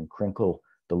can even crinkle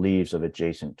the leaves of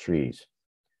adjacent trees.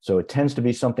 So it tends to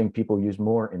be something people use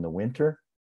more in the winter.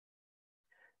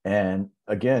 And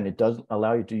again, it does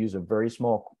allow you to use a very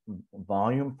small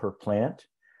volume per plant.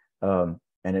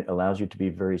 And it allows you to be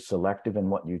very selective in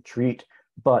what you treat.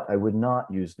 But I would not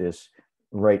use this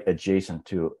right adjacent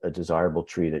to a desirable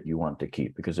tree that you want to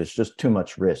keep, because it's just too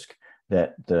much risk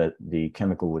that the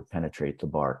chemical would penetrate the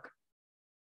bark.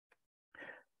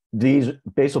 These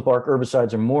basal bark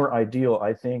herbicides are more ideal,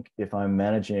 I think, if I'm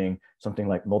managing something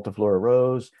like multiflora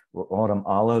rose or autumn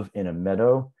olive in a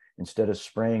meadow. Instead of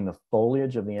spraying the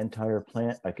foliage of the entire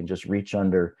plant, I can just reach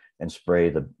under and spray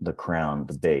the crown,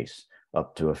 the base,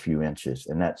 up to a few inches,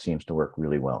 and that seems to work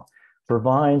really well. For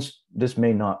vines, this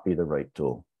may not be the right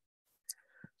tool.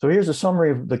 So here's a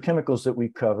summary of the chemicals that we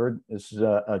covered. This is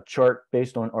a chart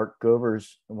based on Art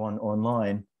Gover's one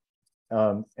online.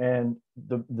 And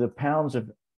the pounds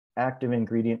of active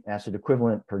ingredient acid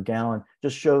equivalent per gallon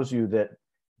just shows you that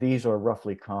these are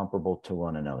roughly comparable to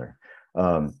one another.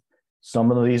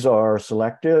 Some of these are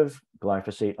selective.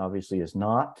 Glyphosate obviously is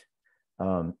not.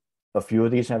 A few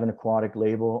of these have an aquatic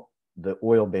label. The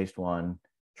oil-based one,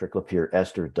 triclopyr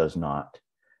ester, does not.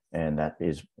 And that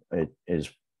is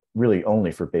really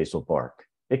only for basal bark.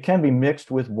 It can be mixed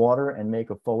with water and make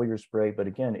a foliar spray, but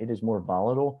again, it is more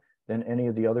volatile than any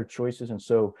of the other choices. And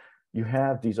so you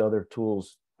have these other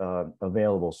tools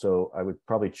available. So I would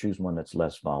probably choose one that's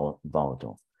less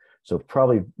volatile. So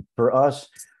probably for us,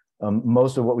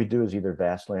 most of what we do is either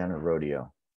Vaseline or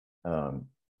Rodeo.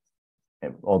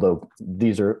 Although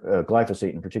these are,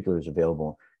 glyphosate in particular is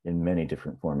available in many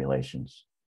different formulations.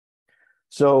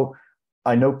 So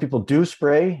I know people do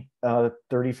spray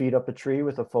 30 feet up a tree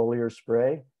with a foliar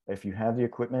spray. If you have the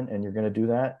equipment and you're going to do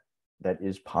that, that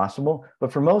is possible.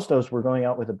 But for most of us, we're going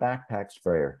out with a backpack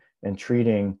sprayer and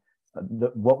treating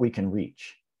what we can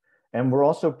reach. And we're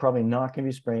also probably not going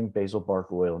to be spraying basal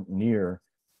bark oil near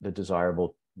the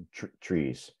desirable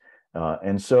trees.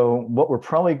 And so what we're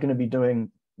probably going to be doing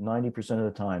 90% of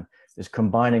the time is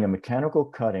combining a mechanical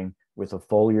cutting with a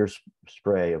foliar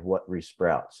spray of what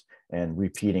resprouts and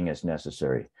repeating as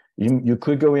necessary. You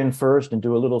could go in first and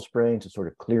do a little spraying to sort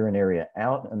of clear an area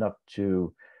out enough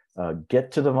to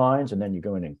get to the vines, and then you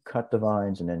go in and cut the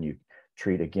vines, and then you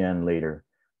treat again later.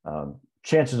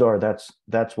 Chances are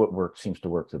that's what seems to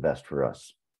work the best for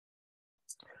us.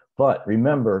 But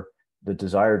remember the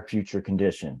desired future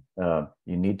condition.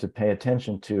 You need to pay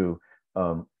attention to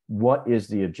what is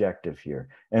the objective here.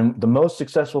 And the most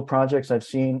successful projects I've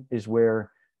seen is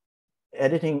where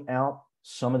editing out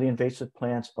some of the invasive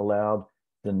plants allowed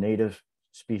the native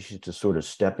species to sort of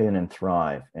step in and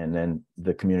thrive, and then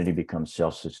the community becomes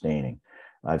self-sustaining.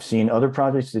 I've seen other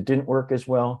projects that didn't work as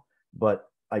well, but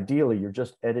ideally you're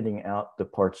just editing out the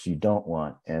parts you don't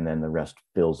want, and then the rest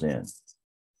fills in.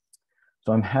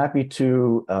 So I'm happy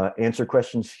to answer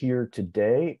questions here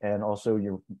today, and also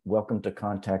you're welcome to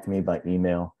contact me by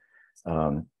email.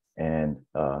 I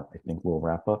think we'll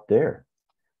wrap up there.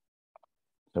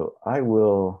 So I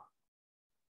will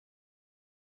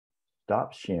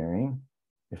stop sharing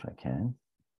if I can.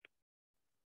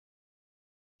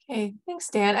 Okay, thanks,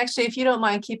 Dan. Actually, if you don't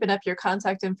mind keeping up your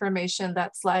contact information,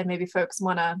 that slide, maybe folks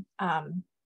want to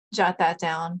jot that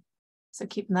down. So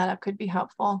keeping that up could be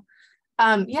helpful.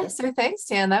 Yeah, so thanks,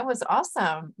 Dan. That was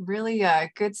awesome. Really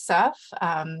good stuff.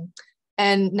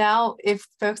 And now if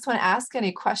folks want to ask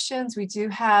any questions, we do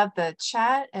have the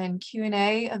chat and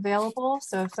Q&A available.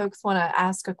 So if folks want to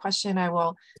ask a question, I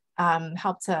will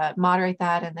help to moderate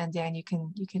that. And then Dan, you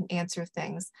can answer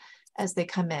things as they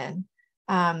come in.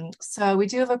 So we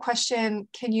do have a question.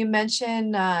 Can you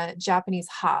mention Japanese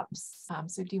hops?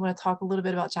 So do you want to talk a little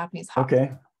bit about Japanese hops?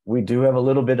 Okay, we do have a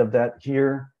little bit of that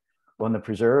here on the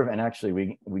preserve, and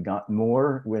actually we got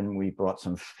more when we brought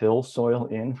some fill soil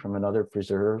in from another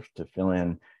preserve to fill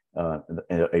in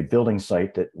a building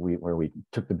site that where we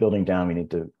took the building down. We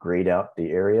need to grade out the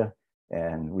area,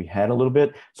 and we had a little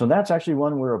bit. So that's actually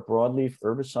one where a broadleaf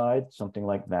herbicide, something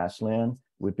like Vaseline,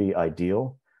 would be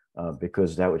ideal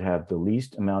because that would have the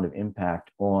least amount of impact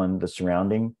on the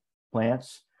surrounding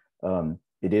plants.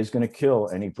 It is going to kill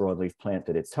any broadleaf plant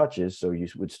that it touches, so you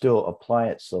would still apply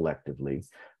it selectively,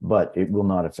 but it will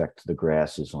not affect the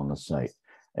grasses on the site.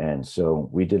 And so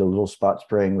we did a little spot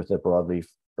spraying with a broadleaf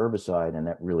herbicide, and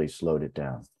that really slowed it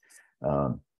down.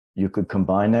 You could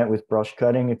combine that with brush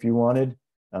cutting if you wanted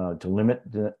to limit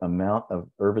the amount of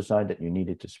herbicide that you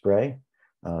needed to spray.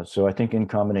 So I think in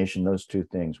combination, those two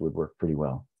things would work pretty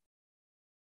well.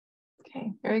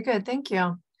 Okay, very good. Thank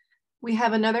you. We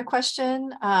have another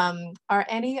question. Are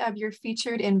any of your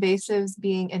featured invasives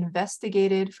being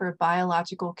investigated for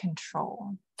biological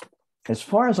control? As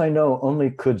far as I know, only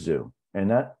Kudzu,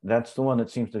 and that's the one that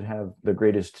seems to have the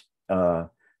greatest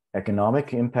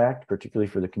economic impact, particularly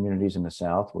for the communities in the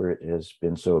South where it has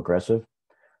been so aggressive.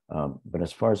 But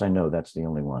as far as I know, that's the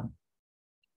only one.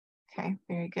 Okay,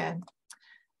 very good.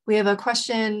 We have a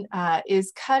question,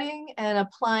 is cutting and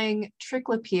applying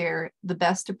triclopyr the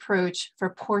best approach for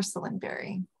porcelain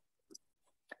berry?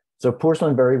 So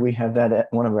porcelain berry, we have that at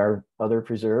one of our other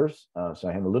preserves. So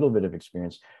I have a little bit of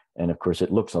experience. And of course,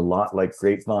 it looks a lot like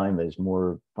grapevine, but it's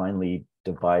more finely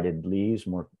divided leaves,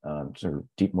 more sort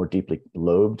of more deeply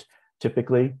lobed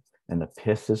typically. And the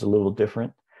pith is a little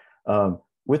different.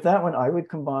 With that one, I would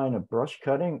combine a brush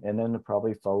cutting and then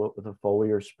probably follow it with a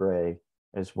foliar spray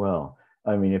as well.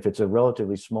 I mean, if it's a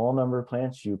relatively small number of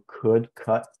plants, you could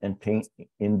cut and paint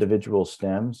individual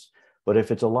stems. But if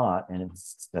it's a lot, and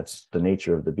that's the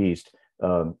nature of the beast,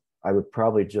 I would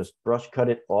probably just brush cut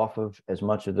it off of as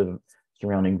much of the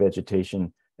surrounding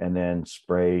vegetation and then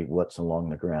spray what's along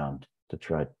the ground to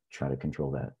try to control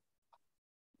that.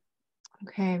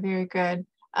 Okay, very good.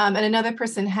 And another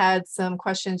person had some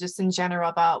questions just in general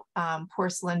about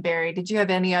porcelain berry. Did you have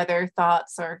any other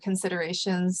thoughts or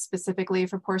considerations specifically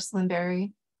for porcelain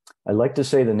berry? I like to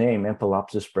say the name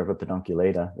Empalopsis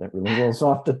brevipenunculata. That really rolls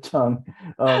off the tongue.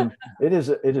 It is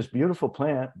a beautiful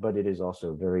plant, but it is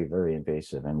also very, very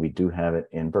invasive, and we do have it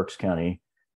in Berks County,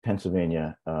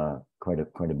 Pennsylvania, quite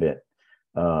a bit.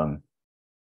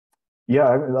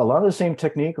 Yeah, a lot of the same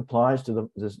technique applies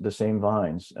to the same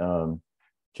vines.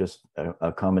 Just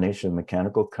a combination of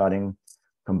mechanical cutting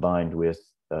combined with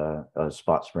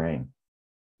spot spraying.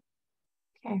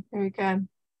 Okay, very good.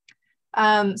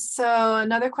 So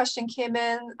another question came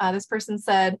in. This person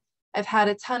said, I've had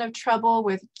a ton of trouble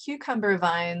with cucumber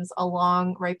vines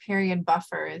along riparian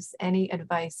buffers. Any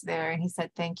advice there? And he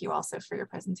said, thank you also for your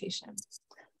presentation.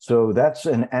 So that's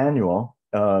an annual,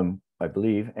 I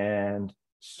believe. And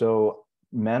so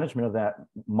management of that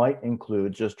might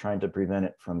include just trying to prevent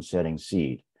it from setting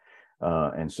seed.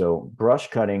 And so brush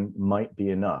cutting might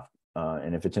be enough.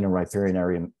 And if it's in a riparian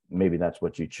area, maybe that's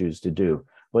what you choose to do.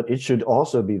 But it should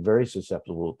also be very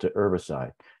susceptible to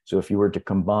herbicide. So if you were to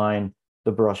combine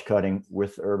the brush cutting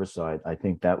with herbicide, I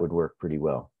think that would work pretty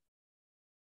well.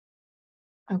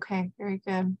 Okay, very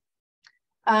good.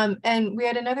 And we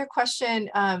had another question.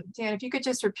 Dan, if you could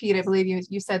just repeat, I believe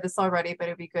you said this already, but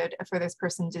it'd be good for this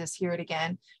person to just hear it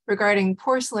again. Regarding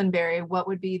porcelain berry, what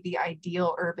would be the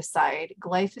ideal herbicide,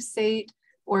 glyphosate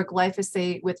or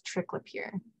glyphosate with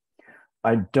triclopyr?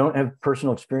 I don't have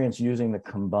personal experience using the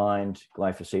combined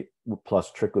glyphosate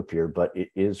plus triclopyr, but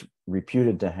it is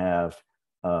reputed to have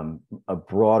a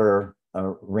broader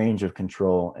range of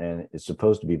control, and it's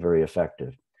supposed to be very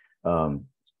effective.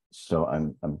 So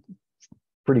I'm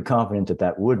pretty confident that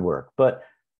that would work, but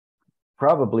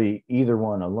probably either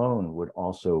one alone would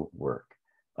also work.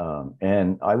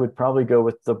 And I would probably go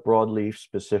with the broadleaf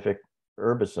specific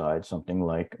herbicide, something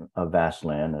like a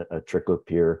Vaslan, a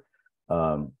triclopyr,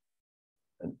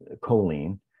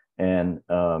 choline, and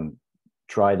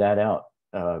try that out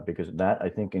because that, I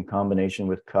think, in combination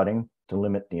with cutting to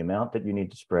limit the amount that you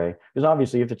need to spray, because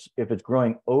obviously if it's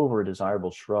growing over a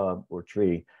desirable shrub or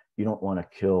tree, you don't want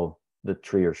to kill the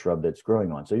tree or shrub that's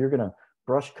growing on. So you're going to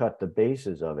brush cut the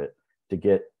bases of it to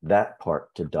get that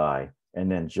part to die,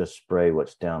 and then just spray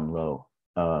what's down low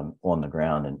on the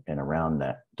ground and around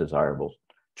that desirable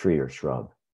tree or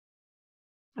shrub.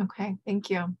 Okay,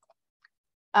 thank you.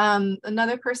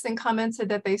 Another person commented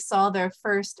that they saw their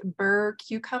first burr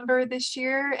cucumber this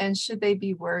year, and should they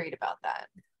be worried about that?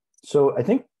 So I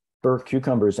think burr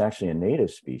cucumber is actually a native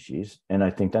species, and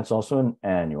I think that's also an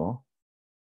annual.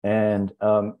 And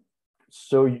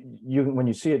so when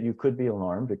you see it, you could be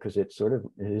alarmed because it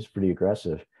is pretty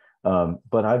aggressive.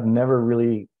 But I've never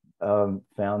really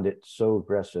found it so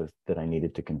aggressive that I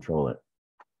needed to control it.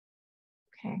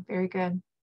 Okay, very good.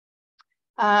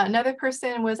 Another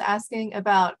person was asking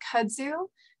about kudzu.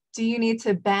 Do you need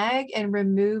to bag and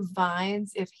remove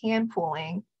vines if hand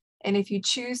pulling? And if you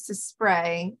choose to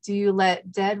spray, do you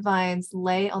let dead vines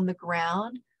lay on the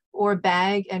ground or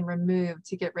bag and remove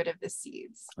to get rid of the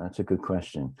seeds? That's a good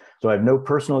question. So I have no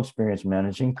personal experience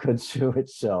managing kudzu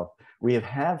itself. We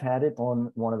have had it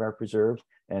on one of our preserves,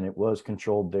 and it was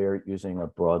controlled there using a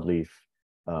broadleaf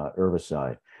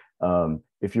herbicide.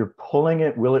 If you're pulling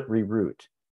it, will it reroot?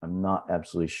 I'm not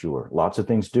absolutely sure. Lots of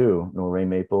things do. Norway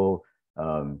maple,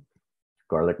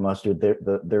 garlic mustard,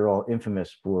 they're all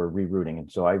infamous for rerooting.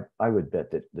 And so I would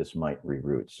bet that this might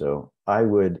reroot. So I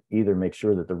would either make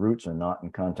sure that the roots are not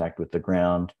in contact with the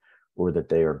ground or that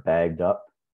they are bagged up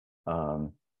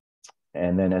And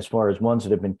then as far as ones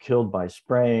that have been killed by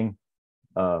spraying,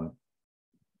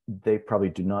 they probably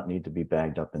do not need to be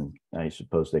bagged up, and I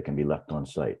suppose they can be left on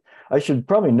site. I should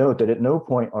probably note that at no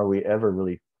point are we ever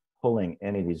really pulling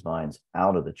any of these vines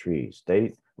out of the trees.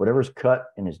 Whatever's cut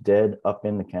and is dead up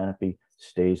in the canopy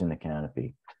stays in the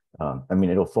canopy. I mean,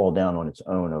 it'll fall down on its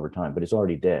own over time, but it's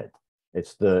already dead.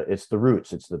 It's the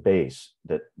roots, it's the base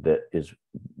that is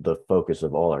the focus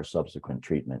of all our subsequent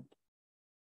treatment.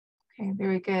 Okay,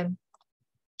 very good.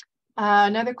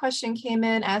 Another question came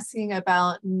in asking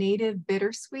about native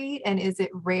bittersweet and is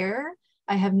it rare?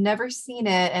 I have never seen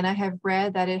it, and I have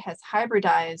read that it has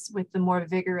hybridized with the more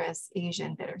vigorous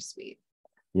Asian bittersweet.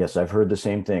 Yes, I've heard the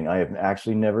same thing. I have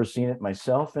actually never seen it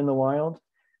myself in the wild.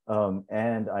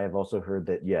 And I have also heard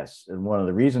that, yes, and one of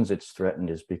the reasons it's threatened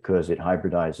is because it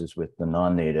hybridizes with the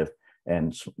non-native,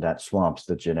 and that swamps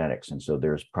the genetics. And so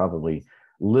there's probably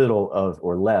little of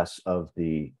or less of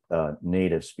the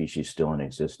native species still in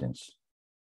existence.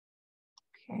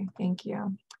 Okay, thank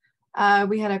you.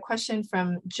 We had a question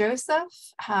from Joseph.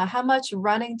 How much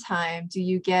running time do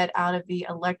you get out of the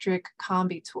electric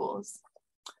combi tools?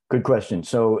 Good question.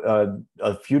 So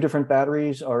a few different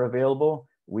batteries are available.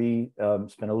 We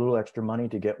spent a little extra money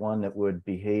to get one that would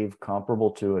behave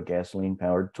comparable to a gasoline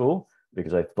powered tool,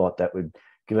 because I thought that would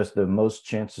give us the most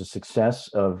chance of success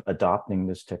of adopting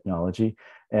this technology.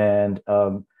 And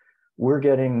we're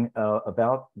getting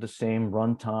about the same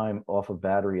runtime off a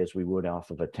battery as we would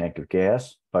off of a tank of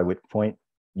gas, by which point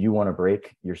you want to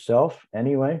break yourself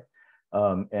anyway.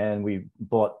 And we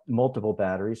bought multiple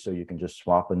batteries, so you can just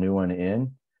swap a new one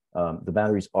in. The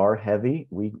batteries are heavy.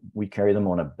 We carry them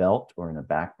on a belt or in a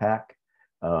backpack.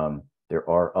 There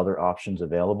are other options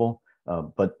available,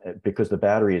 but because the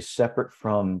battery is separate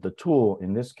from the tool,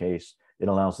 in this case, it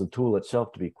allows the tool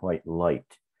itself to be quite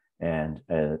light. And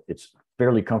it's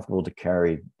fairly comfortable to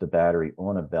carry the battery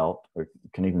on a belt, or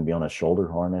can even be on a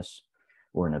shoulder harness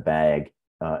or in a bag.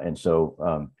 And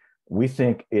so we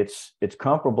think it's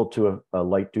comparable to a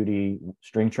light duty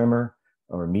string trimmer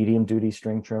or a medium duty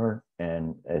string trimmer,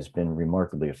 and has been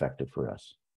remarkably effective for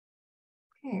us.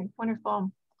 Okay,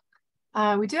 wonderful.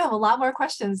 We do have a lot more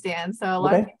questions, Dan. So a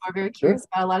lot of people are very curious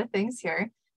about a lot of things here.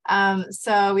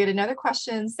 So we had another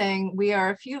question saying, we are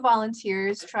a few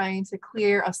volunteers trying to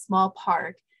clear a small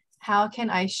park. How can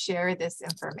I share this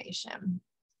information?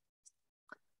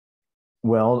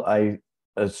 Well, I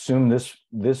assume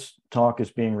this talk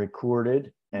is being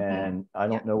recorded, and I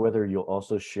don't know whether you'll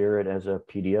also share it as a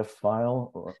PDF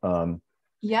file. Or,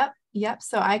 Yep.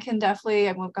 So I can definitely,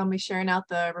 I'm going to be sharing out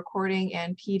the recording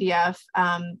and PDF.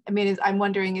 I mean, I'm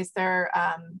wondering, is there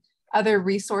other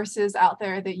resources out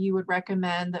there that you would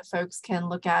recommend that folks can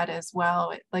look at as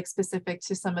well, like specific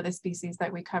to some of the species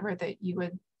that we cover that you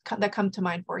would, that come to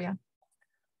mind for you?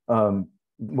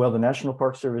 Well, the National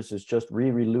Park Service is just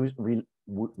re-releasing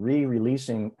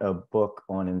a book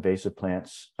on invasive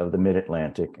plants of the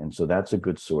mid-Atlantic, and so that's a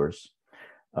good source.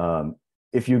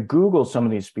 If you Google some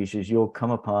of these species, you'll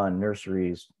come upon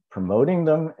nurseries promoting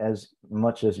them as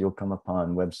much as you'll come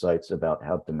upon websites about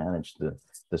how to manage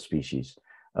the species.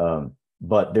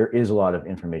 But there is a lot of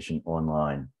information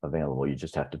online available. You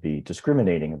just have to be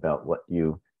discriminating about what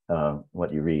you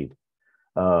read.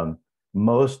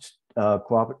 Most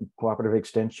cooperative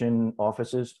extension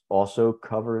offices also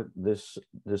cover this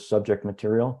subject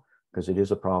material, because it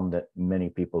is a problem that many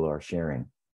people are sharing.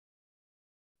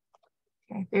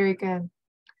 Okay, very good.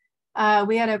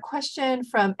 We had a question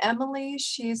from Emily.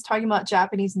 She's talking about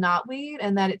Japanese knotweed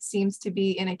and that it seems to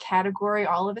be in a category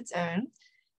all of its own.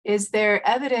 Is there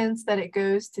evidence that it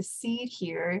goes to seed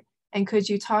here? And could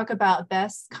you talk about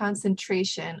best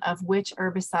concentration of which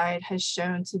herbicide has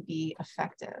shown to be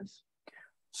effective?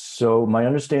 So my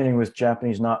understanding with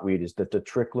Japanese knotweed is that the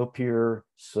triclopyr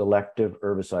selective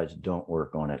herbicides don't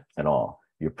work on it at all.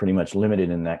 You're pretty much limited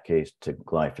in that case to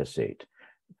glyphosate.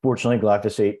 Fortunately,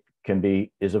 glyphosate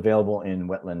is available in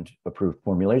wetland approved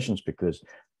formulations, because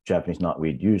Japanese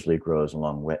knotweed usually grows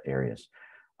along wet areas.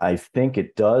 I think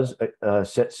it does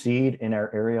set seed in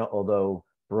our area, although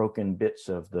broken bits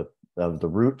of the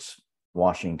roots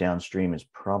washing downstream is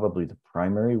probably the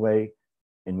primary way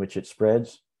in which it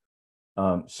spreads.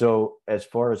 So as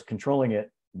far as controlling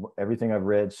it, everything I've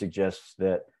read suggests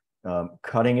that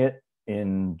cutting it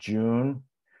in June,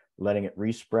 letting it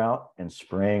resprout and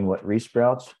spraying what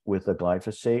resprouts with a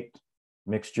glyphosate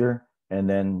mixture, and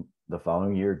then the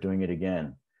following year doing it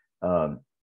again.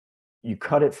 You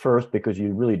cut it first because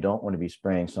you really don't want to be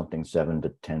spraying something 7 to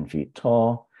 10 feet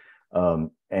tall. But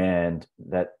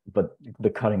the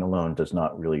cutting alone does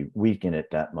not really weaken it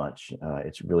that much.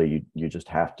 It's really, you just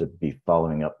have to be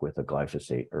following up with a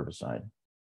glyphosate herbicide.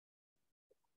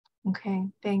 Okay,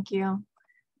 thank you.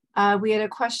 We had a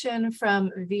question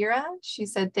from Vera. She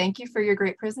said, thank you for your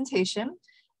great presentation.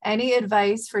 Any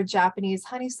advice for Japanese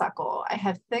honeysuckle? I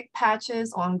have thick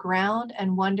patches on ground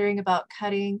and wondering about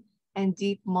cutting and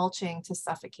deep mulching to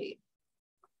suffocate.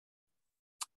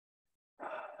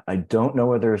 I don't know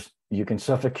whether you can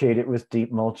suffocate it with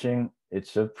deep mulching.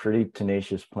 It's a pretty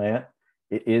tenacious plant.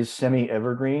 It is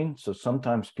semi-evergreen, so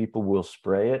sometimes people will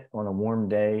spray it on a warm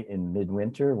day in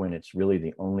midwinter when it's really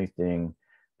the only thing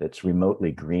that's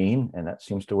remotely green, and that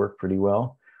seems to work pretty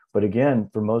well. But again,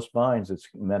 for most vines, it's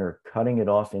a matter of cutting it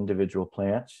off individual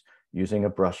plants, using a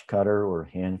brush cutter or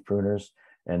hand pruners,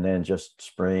 and then just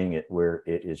spraying it where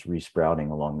it is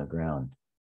resprouting along the ground.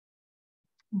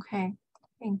 Okay,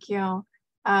 thank you.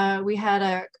 We had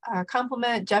a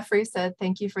compliment. Jeffrey said,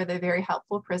 thank you for the very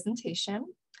helpful presentation.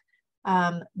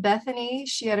 Bethany,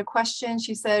 she had a question.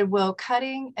 She said, will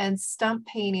cutting and stump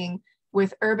painting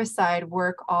with herbicide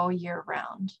work all year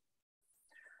round?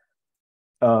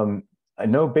 I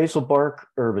know basal bark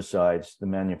herbicides, the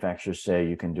manufacturers say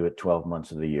you can do it 12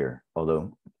 months of the year,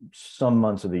 although some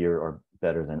months of the year are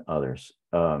better than others.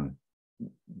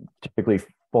 Typically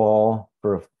fall,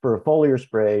 for a foliar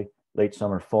spray, late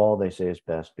summer, fall, they say is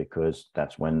best because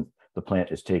that's when the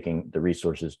plant is taking the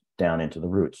resources down into the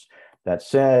roots. That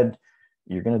said,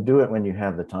 you're going to do it when you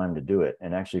have the time to do it.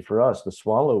 And actually for us, the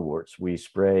swallowworts, we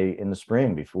spray in the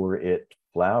spring before it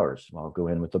flowers. I'll go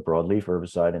in with the broadleaf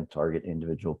herbicide and target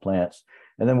individual plants.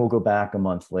 And then we'll go back a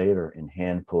month later and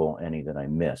hand pull any that I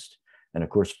missed. And of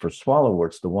course, for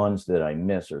swallowworts, the ones that I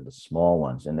miss are the small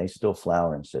ones, and they still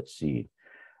flower and set seed.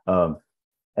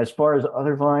 As far as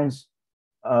other vines,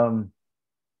 the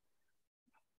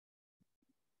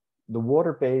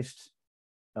water-based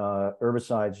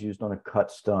herbicides used on a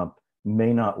cut stump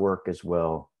may not work as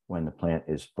well when the plant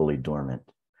is fully dormant.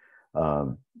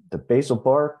 The basal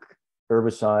bark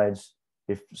herbicides,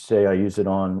 if say I use it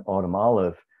on autumn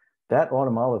olive, that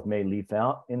autumn olive may leaf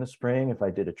out in the spring if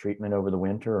I did a treatment over the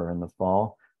winter or in the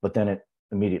fall, but then it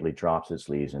immediately drops its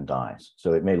leaves and dies.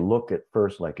 So it may look at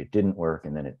first like it didn't work,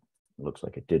 and then it looks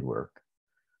like it did work.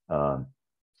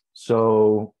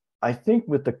 So I think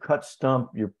with the cut stump,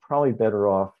 you're probably better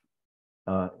off,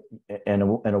 and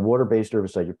a water-based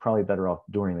herbicide, you're probably better off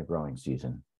during the growing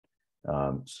season.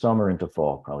 Summer into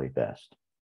fall, probably best.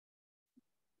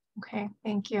 Okay,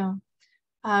 thank you.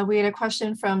 We had a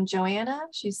question from Joanna.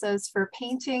 She says, for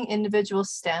painting individual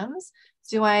stems,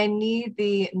 do I need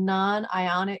the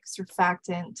non-ionic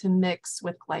surfactant to mix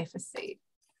with glyphosate?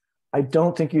 I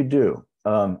don't think you do.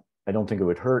 I don't think it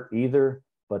would hurt either,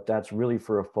 but that's really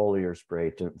for a foliar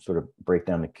spray to sort of break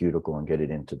down the cuticle and get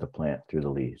it into the plant through the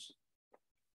leaves.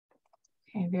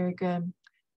 Okay, very good.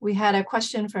 We had a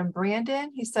question from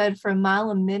Brandon. He said, for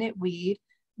mile-a-minute weed,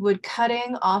 would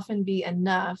cutting often be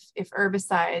enough if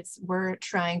herbicides were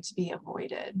trying to be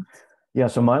avoided? Yeah,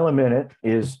 so mile-a-minute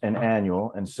is an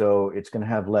annual, and so it's going to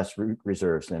have less root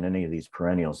reserves than any of these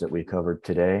perennials that we covered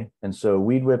today. And so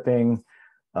weed whipping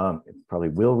probably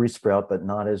will resprout, but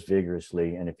not as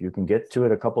vigorously. And if you can get to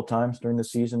it a couple times during the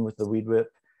season with the weed whip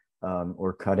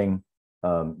or cutting,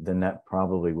 then that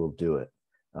probably will do it.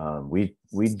 We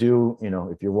do, you know,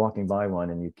 if you're walking by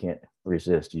one and you can't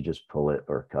resist, you just pull it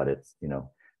or cut it, you know,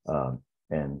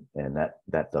 and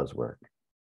that does work.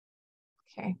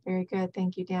 Okay, very good.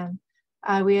 Thank you, Dan.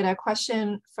 We had a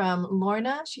question from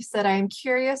Lorna. She said, I am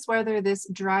curious whether this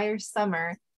drier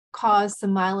summer caused the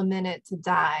mile-a-minute to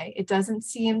die. It doesn't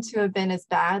seem to have been as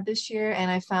bad this year, and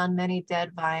I found many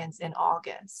dead vines in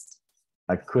August.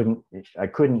 I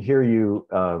couldn't hear you,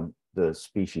 the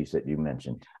species that you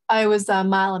mentioned. I was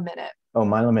mile-a-minute. Oh,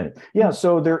 mile-a-minute. Yeah,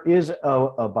 so there is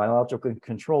a biological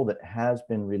control that has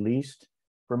been released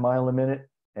for mile-a-minute,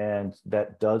 and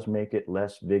that does make it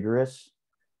less vigorous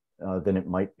than it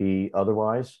might be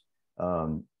otherwise.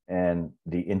 And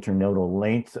the internodal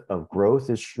length of growth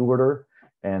is shorter,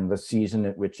 and the season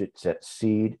at which it sets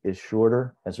seed is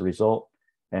shorter as a result.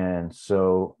 And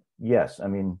so, yes, I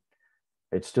mean,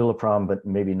 it's still a problem, but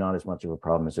maybe not as much of a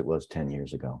problem as it was 10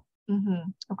 years ago. Mm-hmm.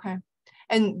 Okay.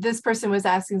 And this person was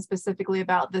asking specifically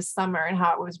about this summer and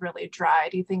how it was really dry.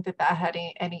 Do you think that that had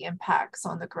any impacts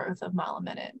on the growth of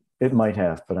mile-a-minute? It might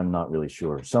have, but I'm not really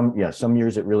sure. Some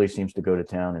years it really seems to go to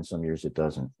town, and some years it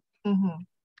doesn't.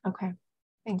 Mm-hmm. Okay,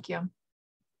 thank you.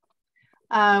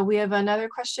 We have another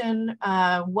question.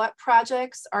 What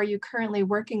projects are you currently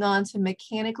working on to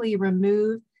mechanically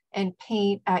remove and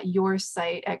paint at your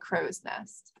site at Crow's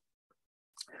Nest?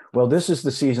 Well, this is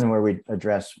the season where we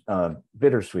address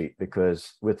bittersweet,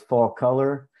 because with fall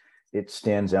color, it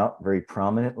stands out very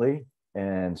prominently.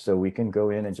 And so we can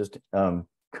go in and just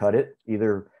cut it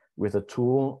either with a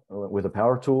tool, with a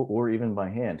power tool, or even by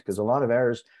hand, because a lot of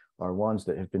ours are ones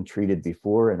that have been treated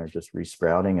before and are just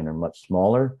resprouting and are much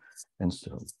smaller. And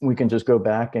so we can just go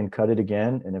back and cut it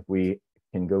again. And if we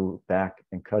can go back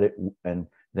and cut it and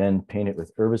then paint it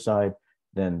with herbicide,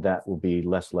 then that will be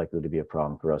less likely to be a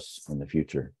problem for us in the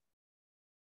future.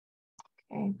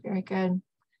 Okay, very good.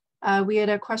 We had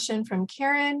a question from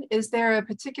Karen. Is there a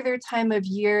particular time of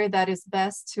year that is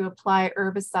best to apply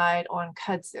herbicide on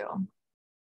kudzu?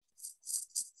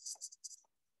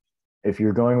 If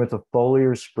you're going with a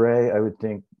foliar spray, I would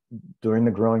think during the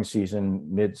growing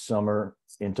season, midsummer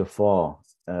into fall,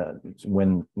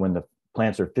 when the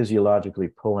plants are physiologically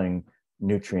pulling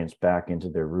nutrients back into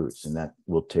their roots, and that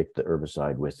will take the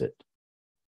herbicide with it.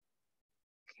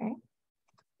 Okay.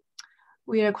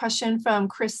 We had a question from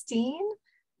Christine.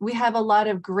 We have a lot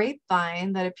of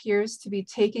grapevine that appears to be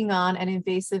taking on an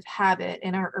invasive habit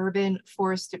in our urban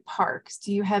forested parks.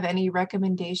 Do you have any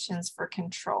recommendations for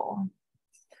control?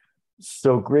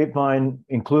 So grapevine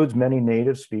includes many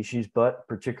native species, but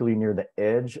particularly near the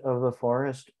edge of the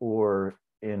forest or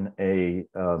in a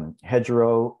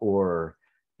hedgerow or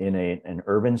in an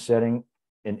urban setting,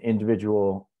 an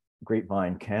individual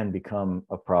grapevine can become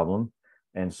a problem.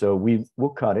 And so we will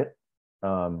cut it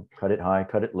high,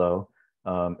 cut it low.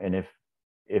 And if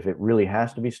it really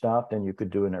has to be stopped, then you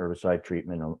could do an herbicide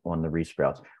treatment on the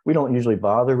resprouts. We don't usually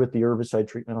bother with the herbicide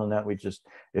treatment on that. We just,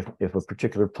 if a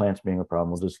particular plant's being a problem,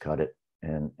 we'll just cut it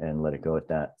and let it go at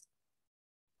that.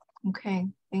 Okay,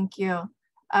 thank you.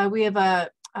 We have a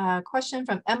question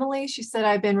from Emily. She said,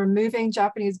 I've been removing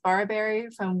Japanese barberry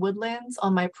from woodlands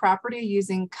on my property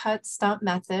using cut stump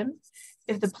method.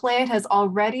 If the plant has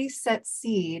already set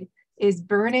seed, is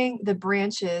burning the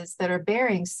branches that are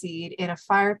bearing seed in a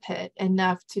fire pit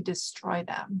enough to destroy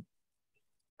them?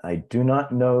 I do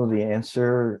not know the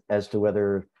answer as to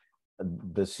whether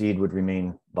the seed would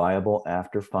remain viable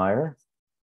after fire,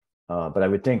 but I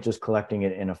would think just collecting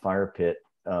it in a fire pit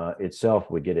itself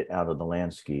would get it out of the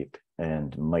landscape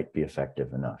and might be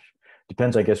effective enough.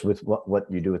 Depends, I guess, with what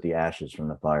you do with the ashes from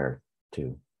the fire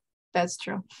too. That's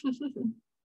true.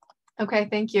 Okay,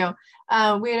 thank you.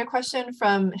 We had a question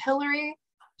from Hillary.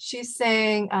 She's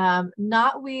saying,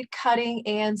 knotweed cutting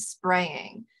and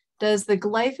spraying. Does the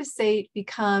glyphosate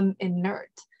become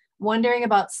inert? Wondering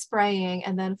about spraying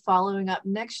and then following up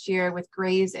next year with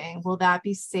grazing. Will that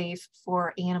be safe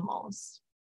for animals?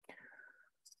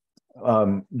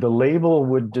 The label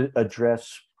would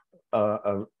address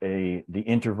the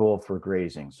interval for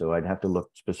grazing. So I'd have to look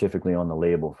specifically on the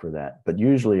label for that. But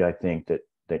usually I think that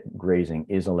grazing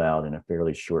is allowed in a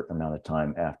fairly short amount of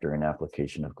time after an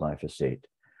application of glyphosate.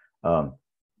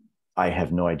 I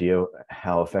have no idea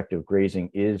how effective grazing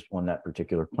is on that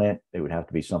particular plant. It would have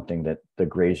to be something that the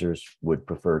grazers would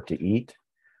prefer to eat.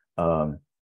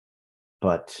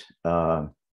 But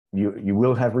you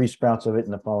will have resprouts of it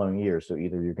in the following year. So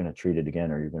either you're going to treat it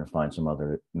again or you're going to find some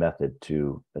other method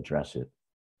to address it.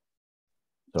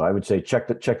 So I would say check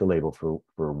the label for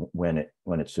when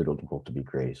it's suitable to be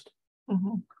grazed.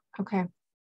 Mm-hmm. Okay.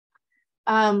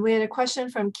 We had a question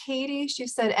from Katie. She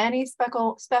said, any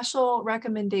special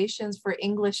recommendations for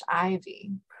English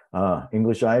ivy?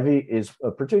 English ivy is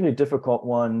a particularly difficult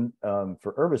one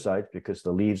for herbicides because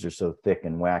the leaves are so thick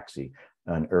and waxy,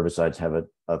 and herbicides have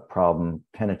a problem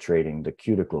penetrating the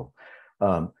cuticle.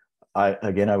 I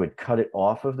would cut it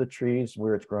off of the trees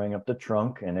where it's growing up the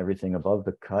trunk, and everything above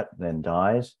the cut then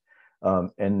dies.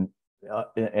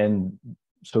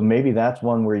 So maybe that's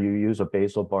one where you use a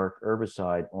basal bark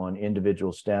herbicide on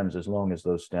individual stems, as long as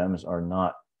those stems are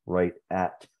not right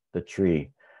at the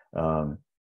tree,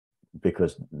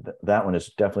 because that one is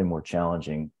definitely more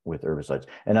challenging with herbicides.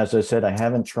 And as I said, I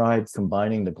haven't tried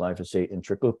combining the glyphosate and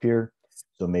triclopyr,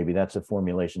 so maybe that's a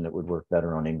formulation that would work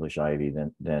better on English ivy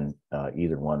than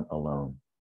either one alone.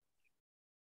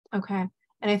 Okay.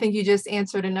 And I think you just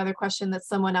answered another question that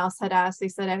someone else had asked. They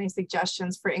said, any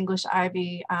suggestions for English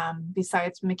ivy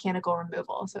besides mechanical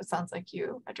removal? So it sounds like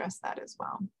you addressed that as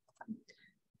well.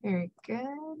 Very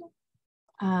good.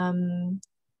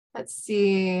 Let's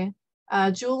see.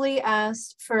 Julie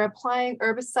asked, for applying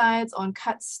herbicides on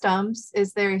cut stumps,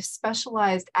 is there a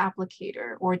specialized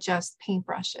applicator or just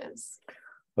paintbrushes?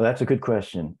 Well, that's a good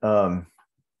question.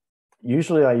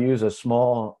 Usually I use a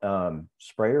small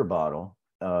sprayer bottle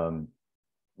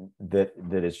that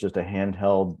is just a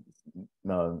handheld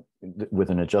with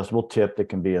an adjustable tip that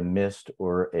can be a mist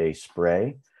or a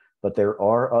spray. But there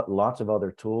are lots of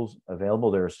other tools available.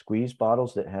 There are squeeze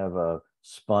bottles that have a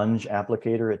sponge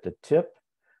applicator at the tip,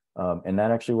 and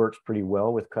that actually works pretty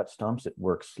well with cut stumps. It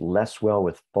works less well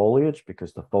with foliage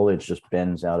because the foliage just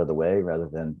bends out of the way rather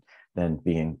than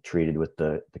being treated with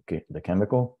the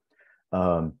chemical.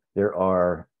 There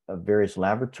are various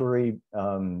laboratory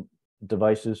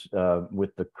devices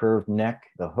with the curved neck,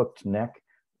 the hooked neck,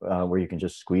 where you can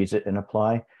just squeeze it and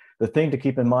apply. The thing to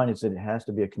keep in mind is that it has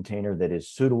to be a container that is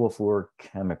suitable for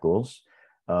chemicals,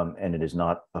 and it is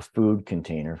not a food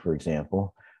container, for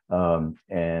example,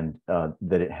 and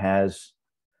that it has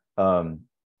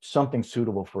something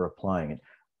suitable for applying it.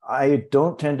 I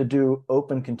don't tend to do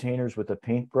open containers with a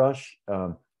paintbrush.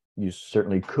 You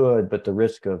certainly could, but the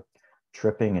risk of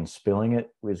tripping and spilling it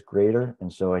is greater.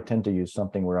 And so I tend to use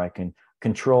something where I can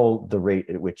control the rate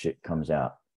at which it comes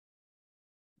out.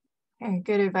 Okay,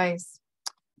 good advice.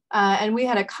 And we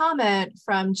had a comment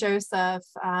from Joseph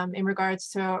in regards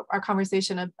to our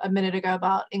conversation a minute ago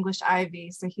about English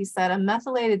ivy. So he said a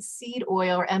methylated seed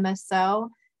oil, or MSO,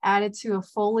 added to a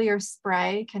foliar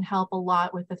spray can help a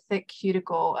lot with the thick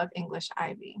cuticle of English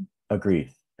ivy.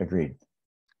 Agreed, agreed.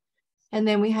 And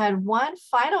then we had one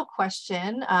final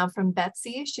question from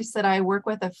Betsy. She said, I work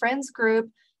with a friends group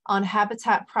on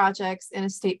habitat projects in a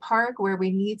state park where we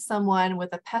need someone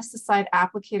with a pesticide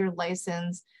applicator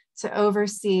license to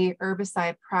oversee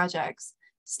herbicide projects.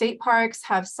 State parks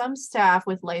have some staff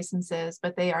with licenses,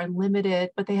 but they have limited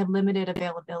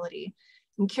availability.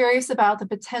 I'm curious about the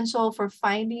potential for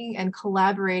finding and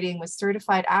collaborating with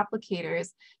certified applicators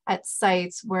at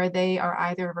sites where they are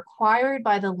either required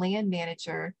by the land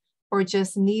manager or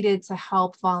just needed to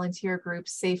help volunteer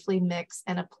groups safely mix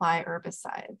and apply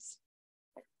herbicides.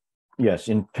 Yes,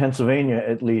 in Pennsylvania,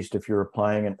 at least, if you're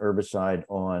applying an herbicide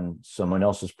on someone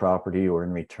else's property or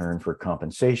in return for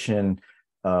compensation,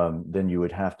 then you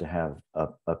would have to have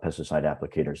a pesticide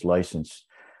applicator's license.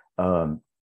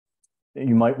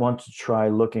 You might want to try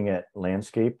looking at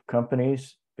landscape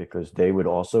companies because they would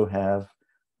also have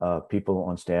people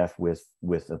on staff with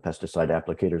a pesticide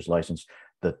applicator's license.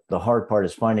 The hard part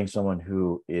is finding someone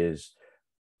who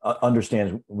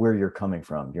understands where you're coming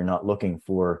from. You're not looking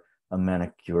for a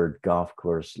manicured golf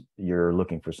course. You're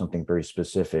looking for something very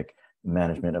specific,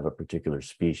 management of a particular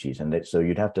species. And so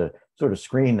you'd have to sort of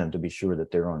screen them to be sure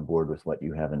that they're on board with what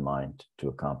you have in mind to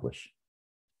accomplish.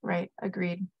 Right,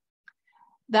 agreed.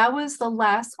 That was the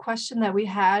last question that we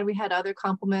had. We had other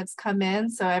compliments come in,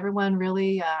 so everyone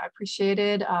really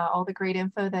appreciated all the great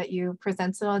info that you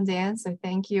presented on, Dan. So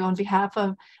thank you on behalf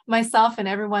of myself and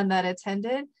everyone that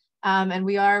attended. And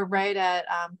we are right at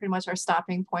pretty much our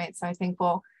stopping point. So I think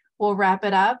we'll wrap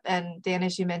it up. And Dan,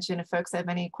 as you mentioned, if folks have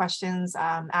any questions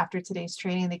after today's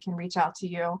training, they can reach out to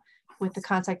you with the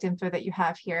contact info that you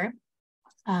have here.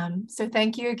 So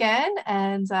thank you again,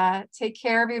 and take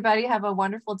care, everybody. Have a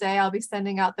wonderful day. I'll be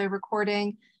sending out the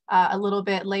recording a little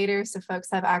bit later so folks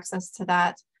have access to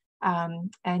that.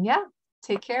 And yeah,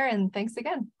 take care and thanks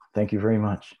again. Thank you very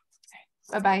much.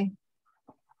 Bye-bye.